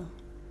smaller.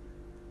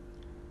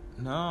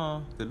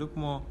 No, they look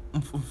more,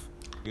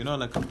 you know,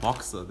 like a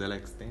boxer. They're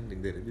like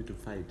standing, they're ready to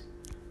fight.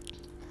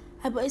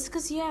 But it's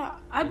because,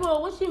 bro,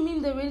 what do you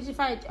mean they're ready to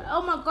fight?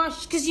 Oh my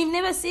gosh, because you've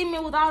never seen me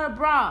without a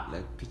bra.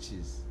 Like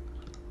pitches.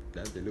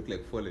 That they look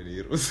like fallen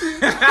heroes. You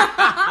asshole!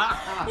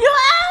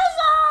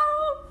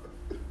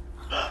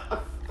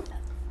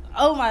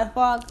 Oh my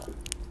fuck.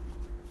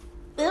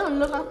 They don't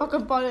look like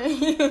fucking fallen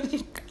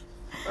heroes.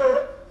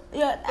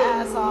 You're an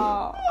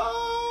asshole.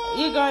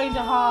 You're going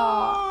to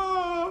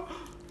hell.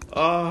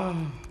 Oh,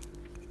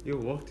 you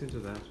walked into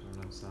that one.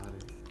 I'm sorry.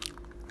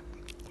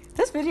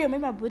 This video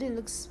made my booty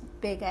looks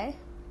big, eh?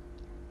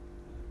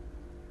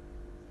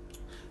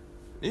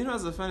 You know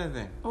what's the funny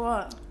thing?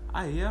 What?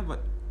 Yeah, but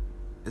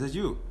is it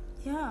you?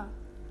 Yeah.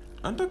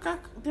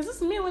 Anto-kak? This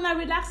is me when I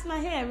relaxed my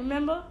hair,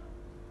 remember?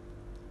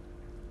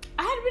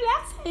 I had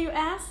relaxed hair, you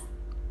ass.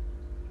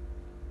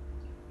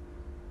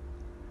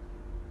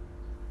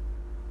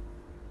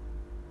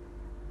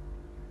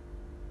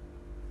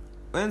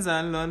 When's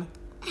that, Lon?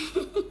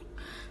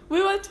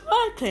 We were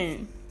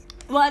twerking.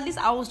 Well, at least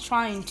I was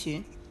trying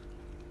to.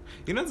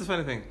 You know what's the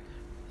funny thing?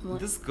 What?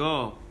 This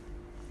girl,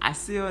 I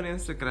see her on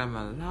Instagram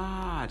a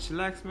lot. She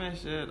likes my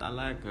shit. I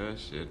like her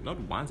shit. Not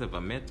once have I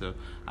met her.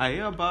 I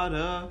hear about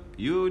her.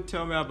 You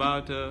tell me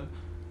about her.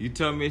 You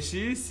tell me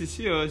she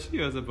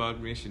hears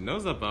about me. She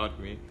knows about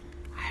me.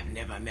 I've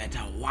never met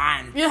her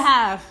once. You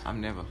have. I've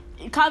never.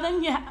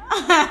 Carmen, you have.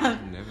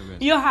 I've never met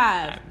her. You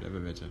have. I've never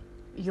met her.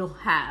 You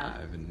have.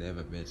 I've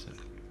never met her.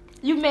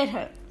 You met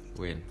her.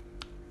 When?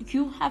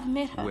 You have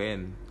met her.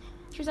 When?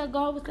 She's a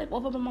girl who slept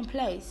over by my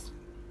place.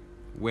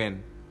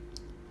 When?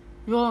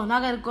 Yo, now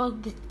I gotta go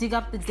dig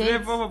up the dates.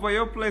 Sleep over by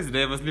your place.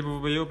 Never sleep over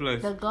by your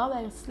place. The girl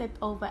that slept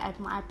over at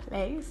my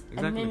place,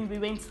 Exactly. and then we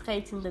went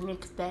skating the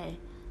next day.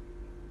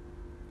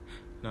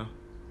 No.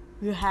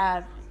 You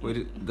have.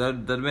 Wait,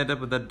 that met up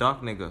with that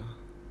dark nigga.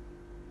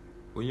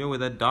 When you're with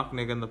that dark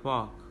nigga in the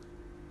park.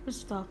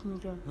 Which dark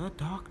nigga? That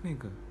dark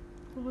nigga.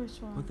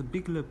 Which one? With the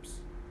big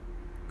lips.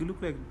 You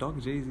look like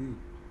Dog Jay-Z.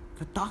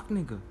 The dark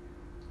nigga.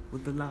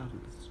 With the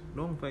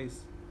long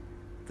face.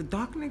 The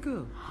dark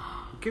nigga.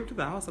 Who came to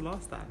the house the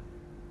last time.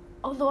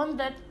 Oh, the one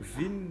that.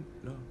 Vin.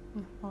 No.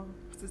 Oh.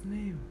 What's his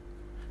name?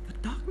 The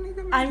dark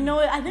nigga. Man. I know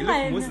it. I think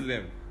He look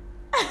Muslim.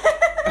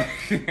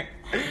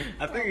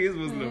 I think he is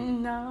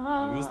Muslim.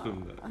 No.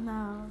 Muslim though.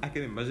 No. I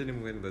can imagine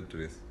him wearing that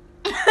dress.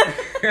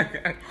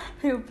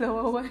 He'll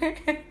blow away.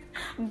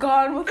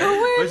 Gone with the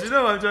wind. But you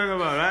know what I'm talking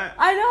about, right?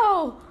 I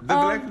know. The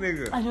black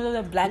nigga. I know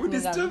the black Who nigga.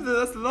 disturbed us?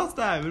 That's the last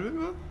time,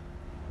 remember?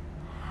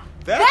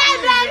 That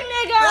black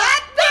nigga.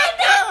 That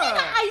nigga.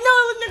 I know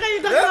what nigga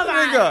you're talking about.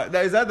 Nigga.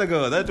 That, is that the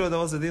girl? That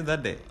was the thing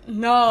that day.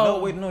 No. No,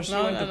 wait, no. She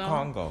went to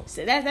Congo.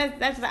 So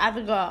that's the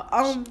other girl.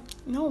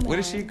 No man. Where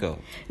did she go?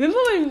 Remember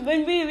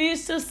when we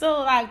used to still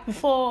like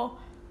before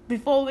we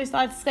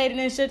started skating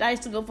and shit, I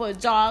used to go for a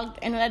jog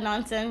and all that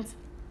nonsense.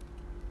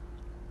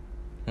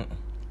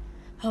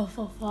 Oh,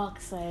 for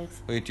fuck's sake.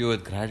 Wait, you were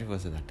at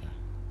Graduates at that time?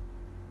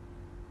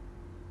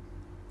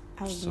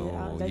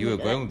 So you were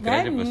going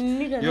Graduates.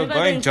 You were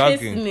going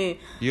jogging.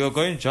 You were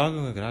going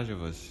jogging with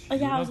Graduates. Oh,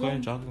 yeah, you were I not was going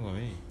going- jogging with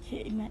me.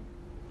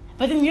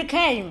 But then you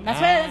came.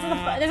 That's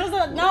why. This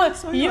was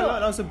no. You were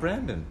also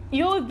Brandon.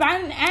 You were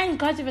Brandon and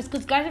Graduates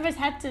because Graduates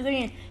had to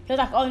think. He was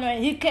like, oh no,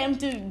 he came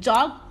to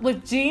jog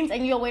with jeans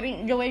and you're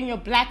wearing your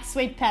black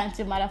sweatpants,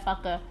 you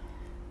motherfucker.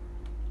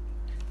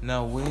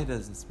 Now where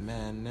does this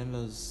man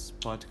Nello's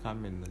spot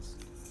come in this?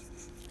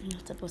 You're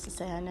not supposed to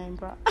say her name,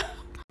 bro.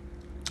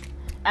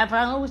 But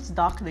I know which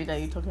dark nigga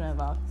you're talking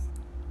about.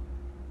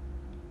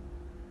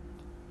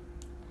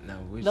 Now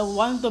which The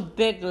one with the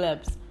big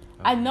lips.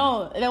 I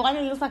know. The one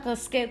that looks like a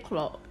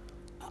scarecrow.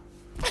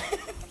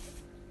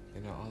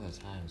 You know, all the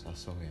times I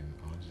saw him,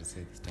 I wanted to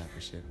say this type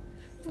of shit.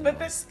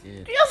 But I was then-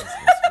 scared. Yes. This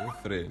was your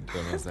friend.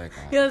 But I was like,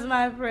 He was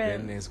my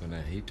friend. Then he's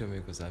gonna hate on me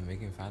because I'm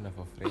making fun of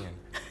a friend.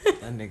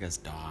 That nigga's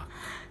dark.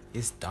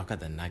 He's darker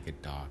than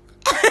Nugget Dark.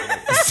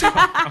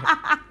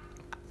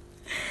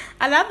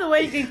 I love the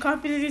way you can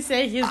confidently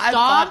say he's I dark.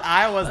 thought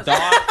I was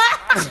dark.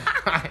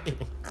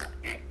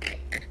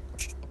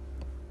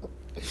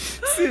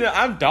 See,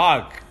 I'm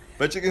dark.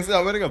 But you can see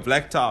I'm wearing a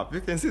black top.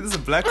 You can see this is a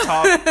black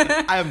top.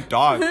 I am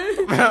dark.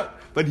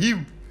 But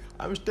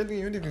I'm telling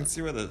you, you can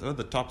see where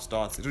the top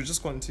starts. It will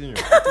just continue.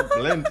 It will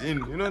blend in.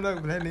 You know,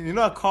 not blend in. You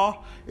know, a car,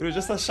 it will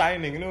just start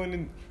shining. You know,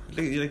 when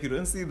like you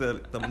don't see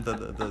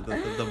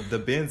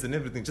the bends and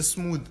everything. Just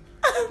smooth.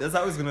 That's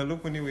how it's gonna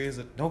look when he wears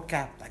it. No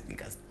cap. Like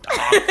niggas dark.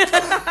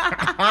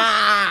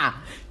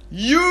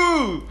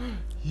 You.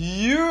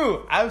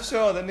 I'm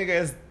sure the nigga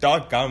has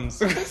dark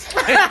gums.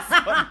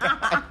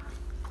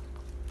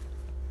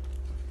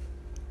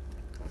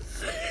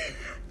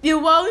 You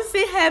won't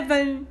see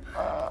heaven.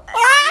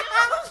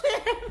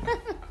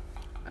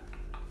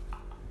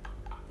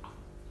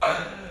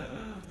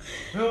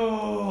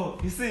 Oh,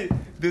 you see,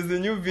 there's the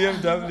new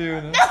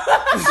BMW. No?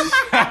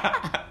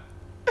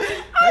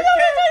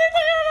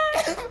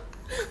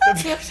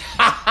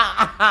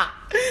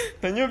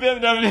 The new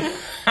BMW.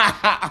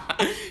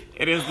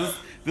 It is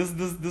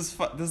this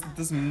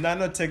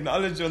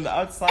nanotechnology on the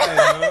outside, you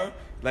know?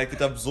 Like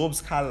it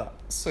absorbs color,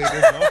 so it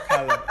has no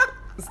color.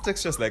 This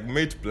texture is like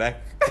made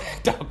black,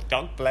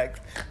 dark black.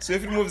 So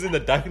if it moves in the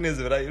darkness,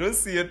 right, you don't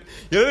see it.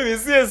 You don't even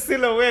see a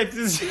silhouette.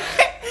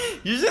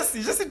 You just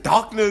see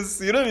darkness.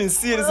 You don't even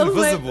see it. It's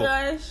invisible.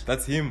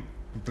 That's him.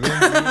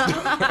 Blends in.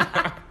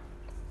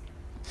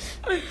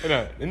 You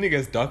know, the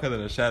nigga's darker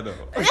than a shadow.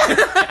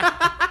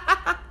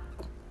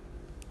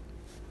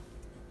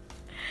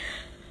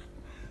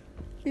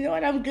 You know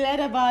what I'm glad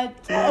about?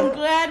 I'm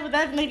glad with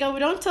that nigga we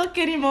don't talk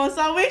anymore,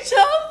 so we chill.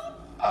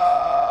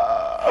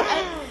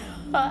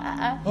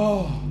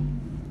 Oh,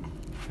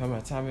 my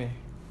tummy.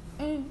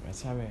 My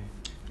tummy.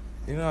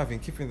 You know, I've been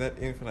keeping that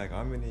in for like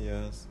how many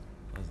years?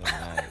 I was like,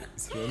 nah,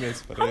 it's really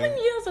How many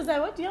years was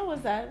that? What year was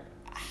that?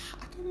 I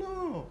don't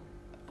know.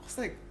 I was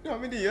like, how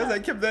many years I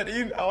kept that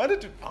in? I wanted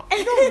to,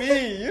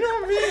 you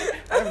know me.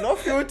 I have no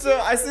filter.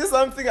 I see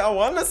something, I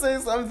want to say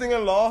something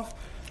and laugh.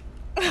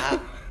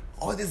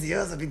 All these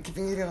years I've been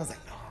keeping it in. I was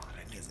like, no,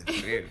 that is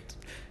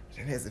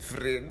a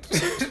friend.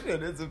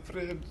 That is a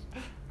friend.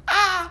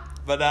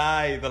 But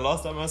the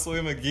last time I saw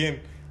him again,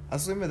 I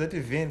saw him at that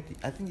event.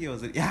 I think he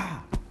was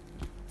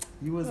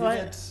he was in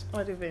that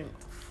What event?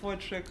 Fort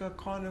Trekker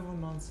carnival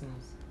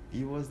nonsense.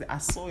 He was there. I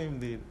saw him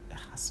there.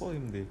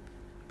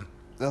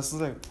 I was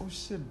like, oh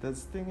shit,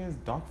 this thing is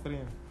dark for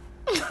him.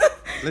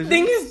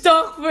 Thing is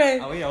dark,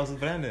 friend. Oh yeah, I was with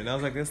Brandon. I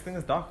was like, this thing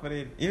is dark for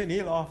him. Even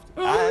he laughed.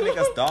 That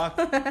nigga's dark.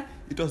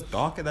 It was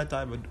dark at that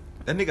time, but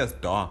that nigga's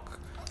dark.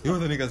 You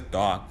the nigga's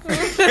dark.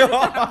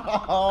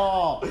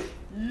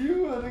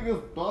 You the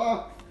nigga's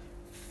dark.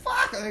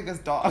 Fuck, that nigga's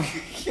dark.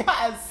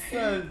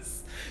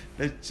 Yes.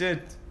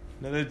 Legit.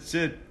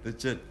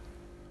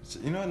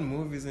 You know in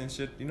movies and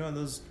shit, you know in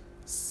those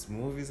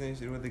movies and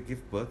shit where they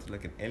give birth to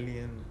like an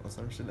alien or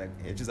some shit, like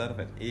edges out of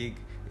an egg,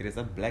 it has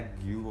a black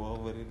goo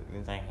over it, and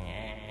it's like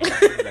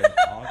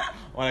dark.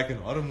 Or like in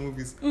horror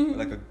movies,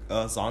 like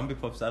a zombie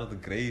pops out of the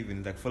grave and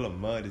it's like full of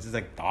mud, it's just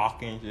like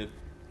dark and shit.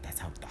 That's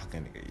how dark a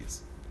nigga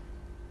is.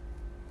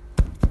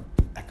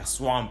 Like a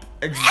swamp.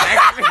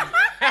 Exactly. A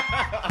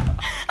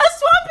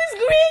swamp is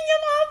green, you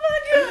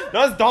motherfucker.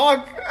 That's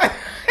dark.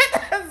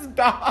 That's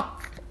dark.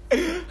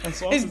 That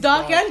swamp It's is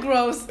dark and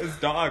gross. It's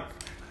dark.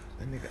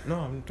 That nigga, no,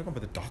 I'm talking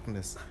about the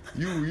darkness.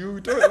 You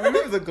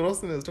remember the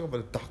grossness. Talking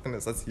about the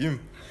darkness. That's him.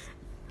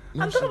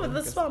 No, I'm shit, talking about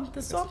the niggas- swamp. The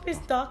niggas swamp are is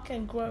dark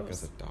and Niggas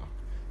gross. are dark.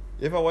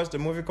 You ever watched a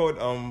movie called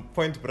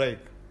Point Break?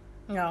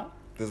 No.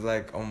 There's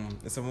like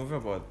it's a movie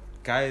about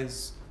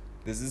guys.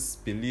 There's this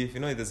belief,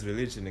 there's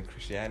religion in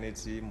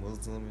Christianity,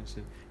 Muslim and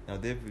shit. Now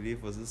their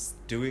belief was this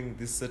doing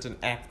these certain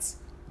acts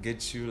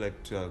get you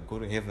like to go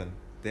to heaven,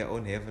 their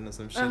own heaven or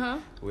some shit,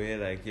 where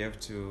like you have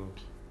to,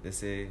 let's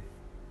say,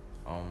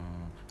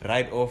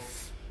 ride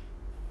off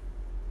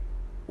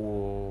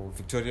or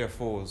Victoria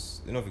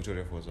Falls. You know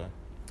Victoria Falls, right?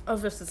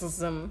 Obviously.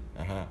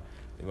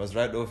 You must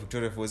ride off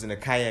Victoria Falls in a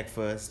kayak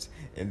first,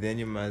 and then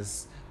you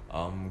must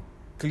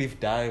cliff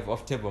dive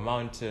off Table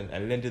Mountain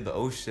and land in the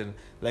ocean.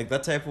 Like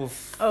that type of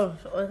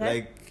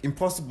like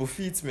impossible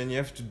feats, man, you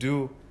have to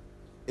do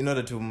in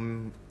order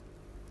to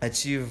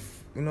achieve,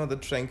 the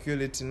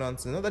tranquility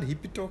nonsense. That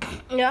hippie talk?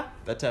 Yeah.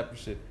 That type of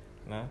shit.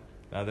 Nah?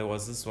 Now there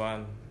was this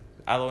one.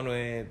 I don't know.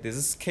 There's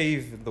this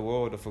cave in the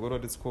world. I forgot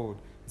what it's called.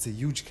 It's a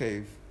huge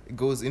cave. It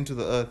goes into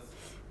the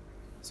earth.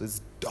 So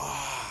it's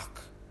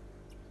dark.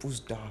 Push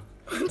dark.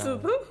 It's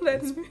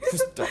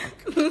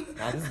dark.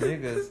 Now these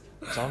niggas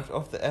jumped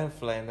off the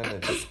airplane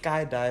and they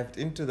skydived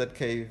into that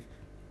cave,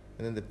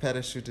 and then they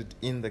parachuted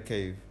in the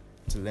cave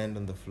to land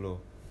on the floor.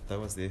 That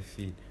was their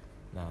feat.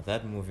 Now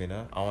that movie,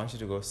 I want you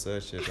to go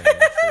search it.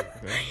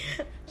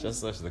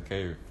 Just search the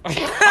cave.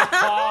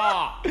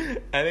 I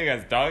think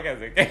as dark as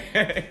it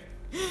cave.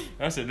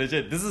 Actually,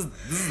 legit. This is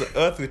the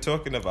earth we're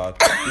talking about.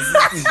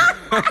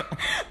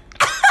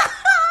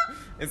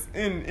 It's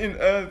in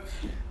earth.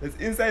 It's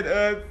inside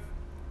earth.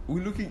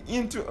 We're looking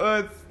into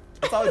earth.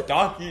 That's how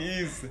dark he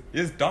is.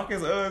 He's dark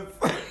as earth.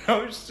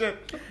 No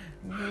shit.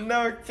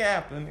 No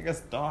cap. And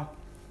it's dark.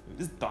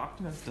 This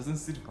darkness doesn't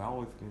sit well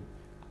with me.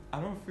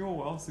 I don't feel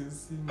well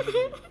since seeing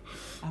it.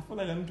 I feel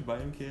like I need to buy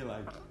MK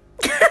light.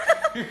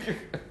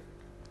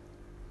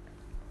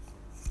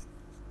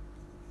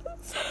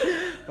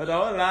 But I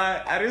won't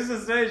lie. I reached a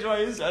stage where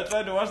I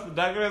tried to wash the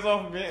darkness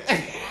off me.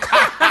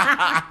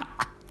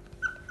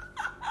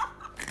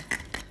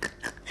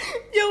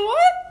 You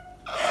what?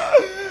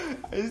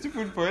 I used to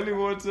put boiling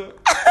water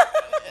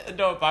in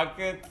a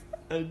bucket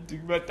and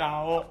dig my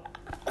towel.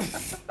 I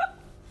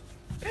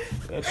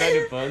tried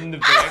to burn the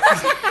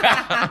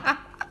back.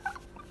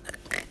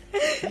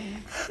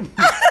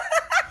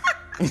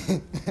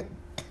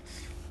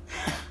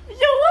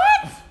 You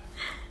what?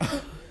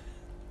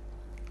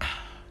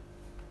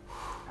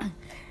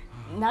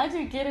 Now do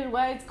you get it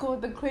why it's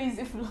called the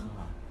crazy flow?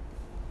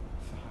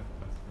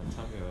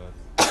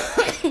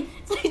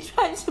 So you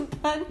trying to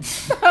punch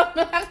some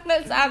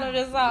blackness out of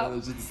yourself.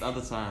 Just this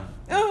other time,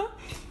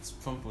 this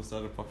pimple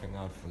started popping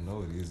out for no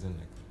reason.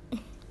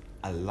 Like,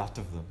 a lot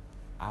of them.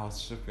 I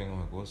was tripping. Oh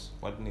my gosh,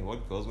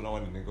 what girls would I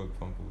want to nigga with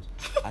pimples?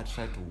 I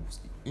tried to,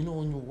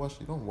 when you wash,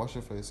 you don't wash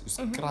your face, you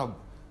scrub.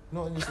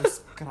 No, you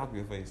just scrub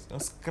your face. No,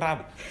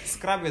 scrub.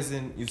 Scrub as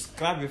in you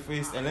scrub your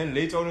face, and then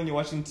later on when you're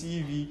watching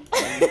TV,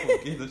 and you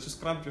forget that you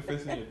scrub your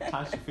face and you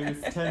touch your face.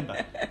 It's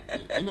tender.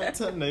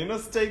 Tender.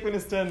 Steak when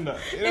it's tender.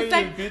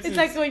 It's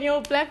like when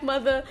your black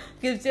mother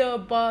gives you a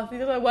bath.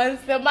 Like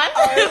once a month.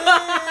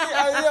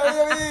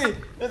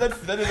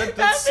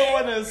 That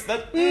soreness.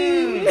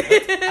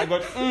 I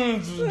got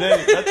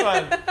today. That's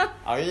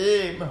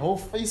why. My whole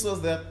face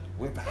was there.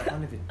 Wait, but I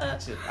can't even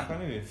touch it. I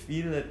can't even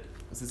feel it.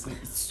 It's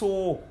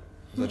sore.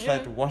 So I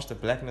tried to wash the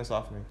blackness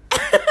off me.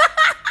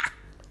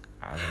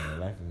 I don't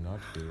know, life is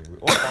not fair. We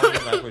all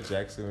found Michael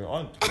Jackson. We're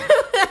on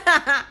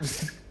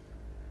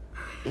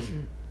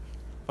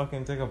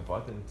fucking take a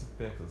bath and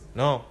toothpicks.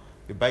 No,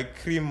 you buy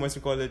cream,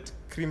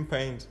 cream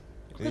paint.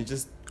 And you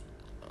just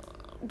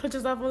put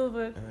yourself all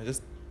over it.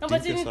 Just no,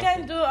 but you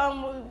can't do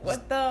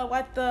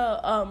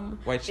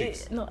white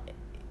chicks.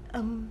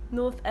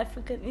 North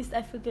African, East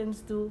Africans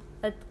do,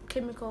 that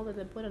chemical that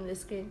they put on their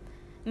skin.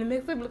 And it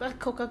makes them look like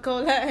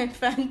Coca-Cola and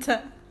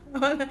Fanta.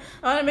 I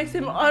wanna make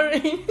them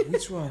orange.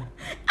 Which one?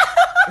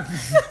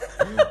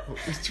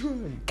 Which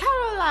one?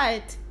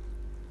 Carolite.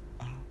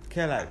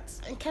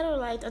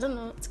 Carolite. I don't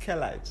know. It's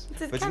Carolite. But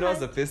Carolite. you know what's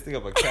the best thing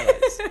about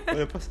Carolite? When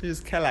a person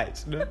uses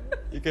Carolite,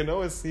 you can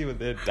always see when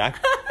they're dark.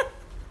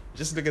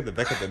 Just look at the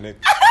back of the neck.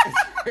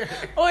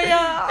 Oh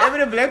yeah.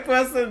 Every black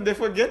person, they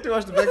forget to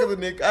wash the back of the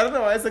neck. I don't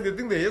know why. It's like they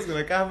think their hair's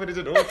gonna cover it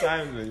at all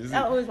times.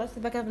 I always wash the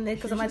back of the neck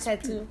because of my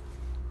tattoo.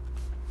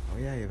 Oh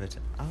yeah, you have a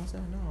tattoo. I also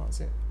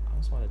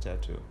want a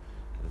tattoo.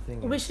 The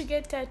thing We is, should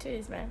get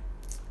tattoos, man.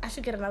 I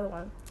should get another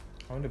one.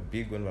 I want a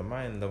big one, but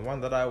mine, the one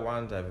that I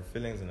want, I have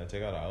feelings and I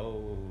take out.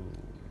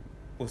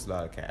 Post a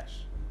lot of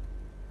cash.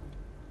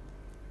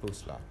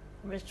 Post a lot.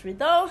 Which we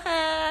don't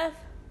have.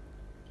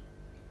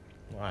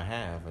 No, I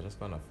have. I just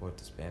can't afford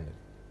to spend it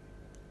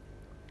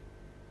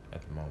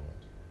at the moment.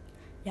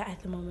 Yeah,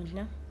 at the moment,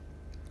 no.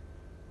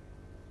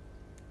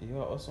 You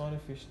also want a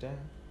fish tank?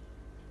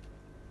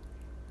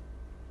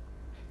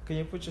 Can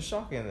you put your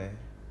shark in there?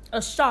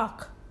 A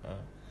shark.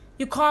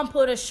 You can't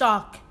put a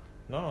shark.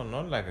 No,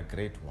 not like a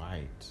great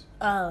white.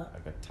 Oh.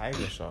 Like a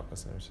tiger shark or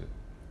some shit.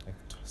 Like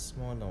a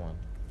smaller one.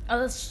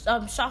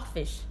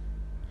 Sharkfish.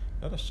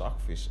 Not a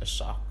sharkfish, a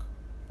shark,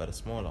 but a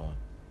smaller one.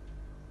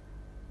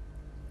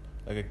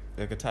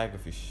 Like a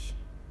tigerfish,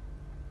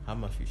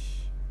 hammerfish.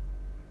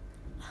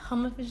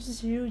 Hammerfish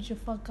is huge, you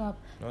fuck up.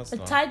 No, it's A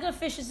not.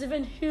 tigerfish is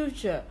even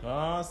huger.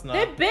 No, it's not.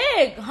 They're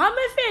big.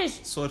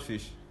 Hammerfish.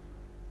 Swordfish.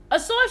 A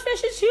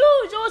swordfish is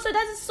huge. Also, it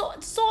has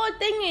a sword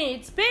thingy.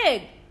 It's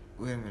big.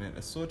 Wait a minute.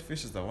 A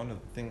swordfish is the one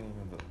with the thing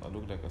that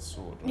look like a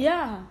sword. Right?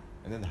 Yeah.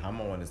 And then the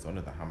hammer one is the one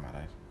with the hammer,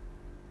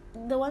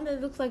 right? The one that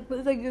looks like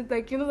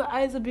you know, the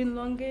eyes have been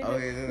elongated. Oh,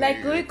 yeah, like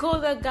yeah. we call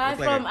the guy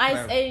Looks like from a Ice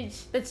clam. Age,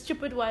 that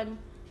stupid one.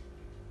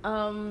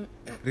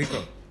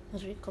 Rico.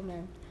 Not Rico,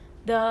 man.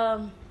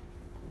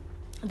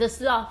 The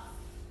sloth.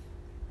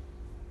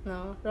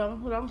 No,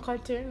 wrong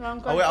cartoon,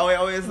 wrong cartoon. Oh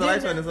wait, it's the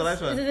right one. It's the right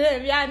Is one.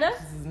 it yeah, no?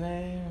 What's his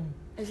name?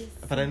 Is it-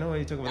 But I know what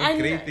you're talking about. I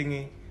The grey know.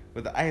 thingy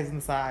with the eyes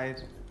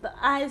inside. The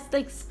eyes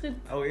like squint.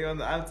 Oh, yeah, on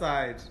the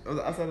outside. On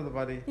the outside of the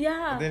body.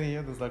 Yeah. And then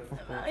here there's like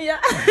football. Yeah.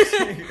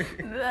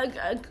 Like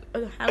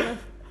a hammer.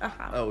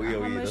 Oh, yeah,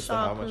 a hammer that's the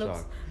shark hammer looks,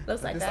 shark.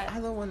 Looks like There's that. the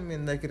other one,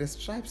 man, like it has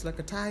stripes like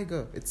a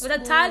tiger. It's With a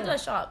small. tiger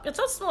shark. It's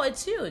not small,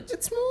 it's huge.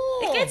 It's small.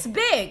 It gets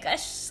big.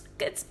 It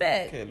gets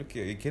big. Okay, look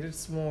here. You get it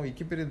small. You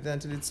keep it in there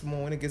until it's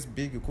small. When it gets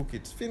big, you cook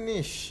it.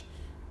 Finish.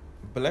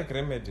 Black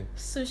remedy.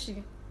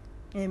 Sushi.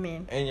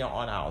 Amen. In your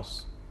own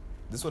house.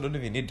 This one don't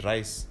even need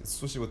rice. It's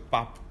sushi with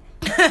pap.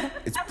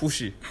 It's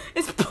pushy.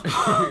 It's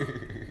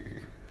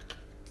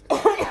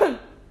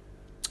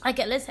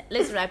okay,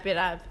 let's wrap it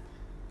up.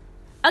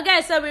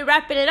 Okay, so we're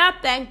wrapping it up.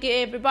 Thank you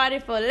everybody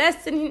for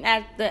listening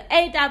at the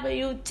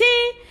AWT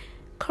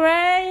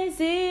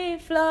Crazy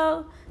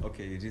Flow.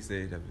 Okay, you did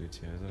say AWT.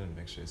 I wanted to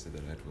make sure you said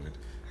the right word.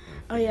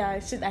 Oh yeah,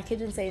 I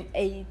couldn't say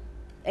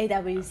AWT.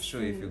 I'm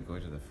sure if you go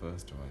to the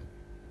first one,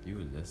 you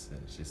will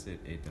listen. She said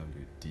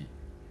AWD.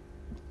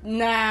 Nah,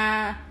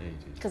 Yeah, you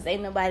did. because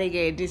ain't nobody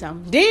gonna do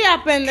some D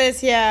up in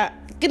this here.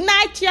 Good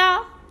night,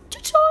 y'all.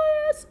 Choo-choo.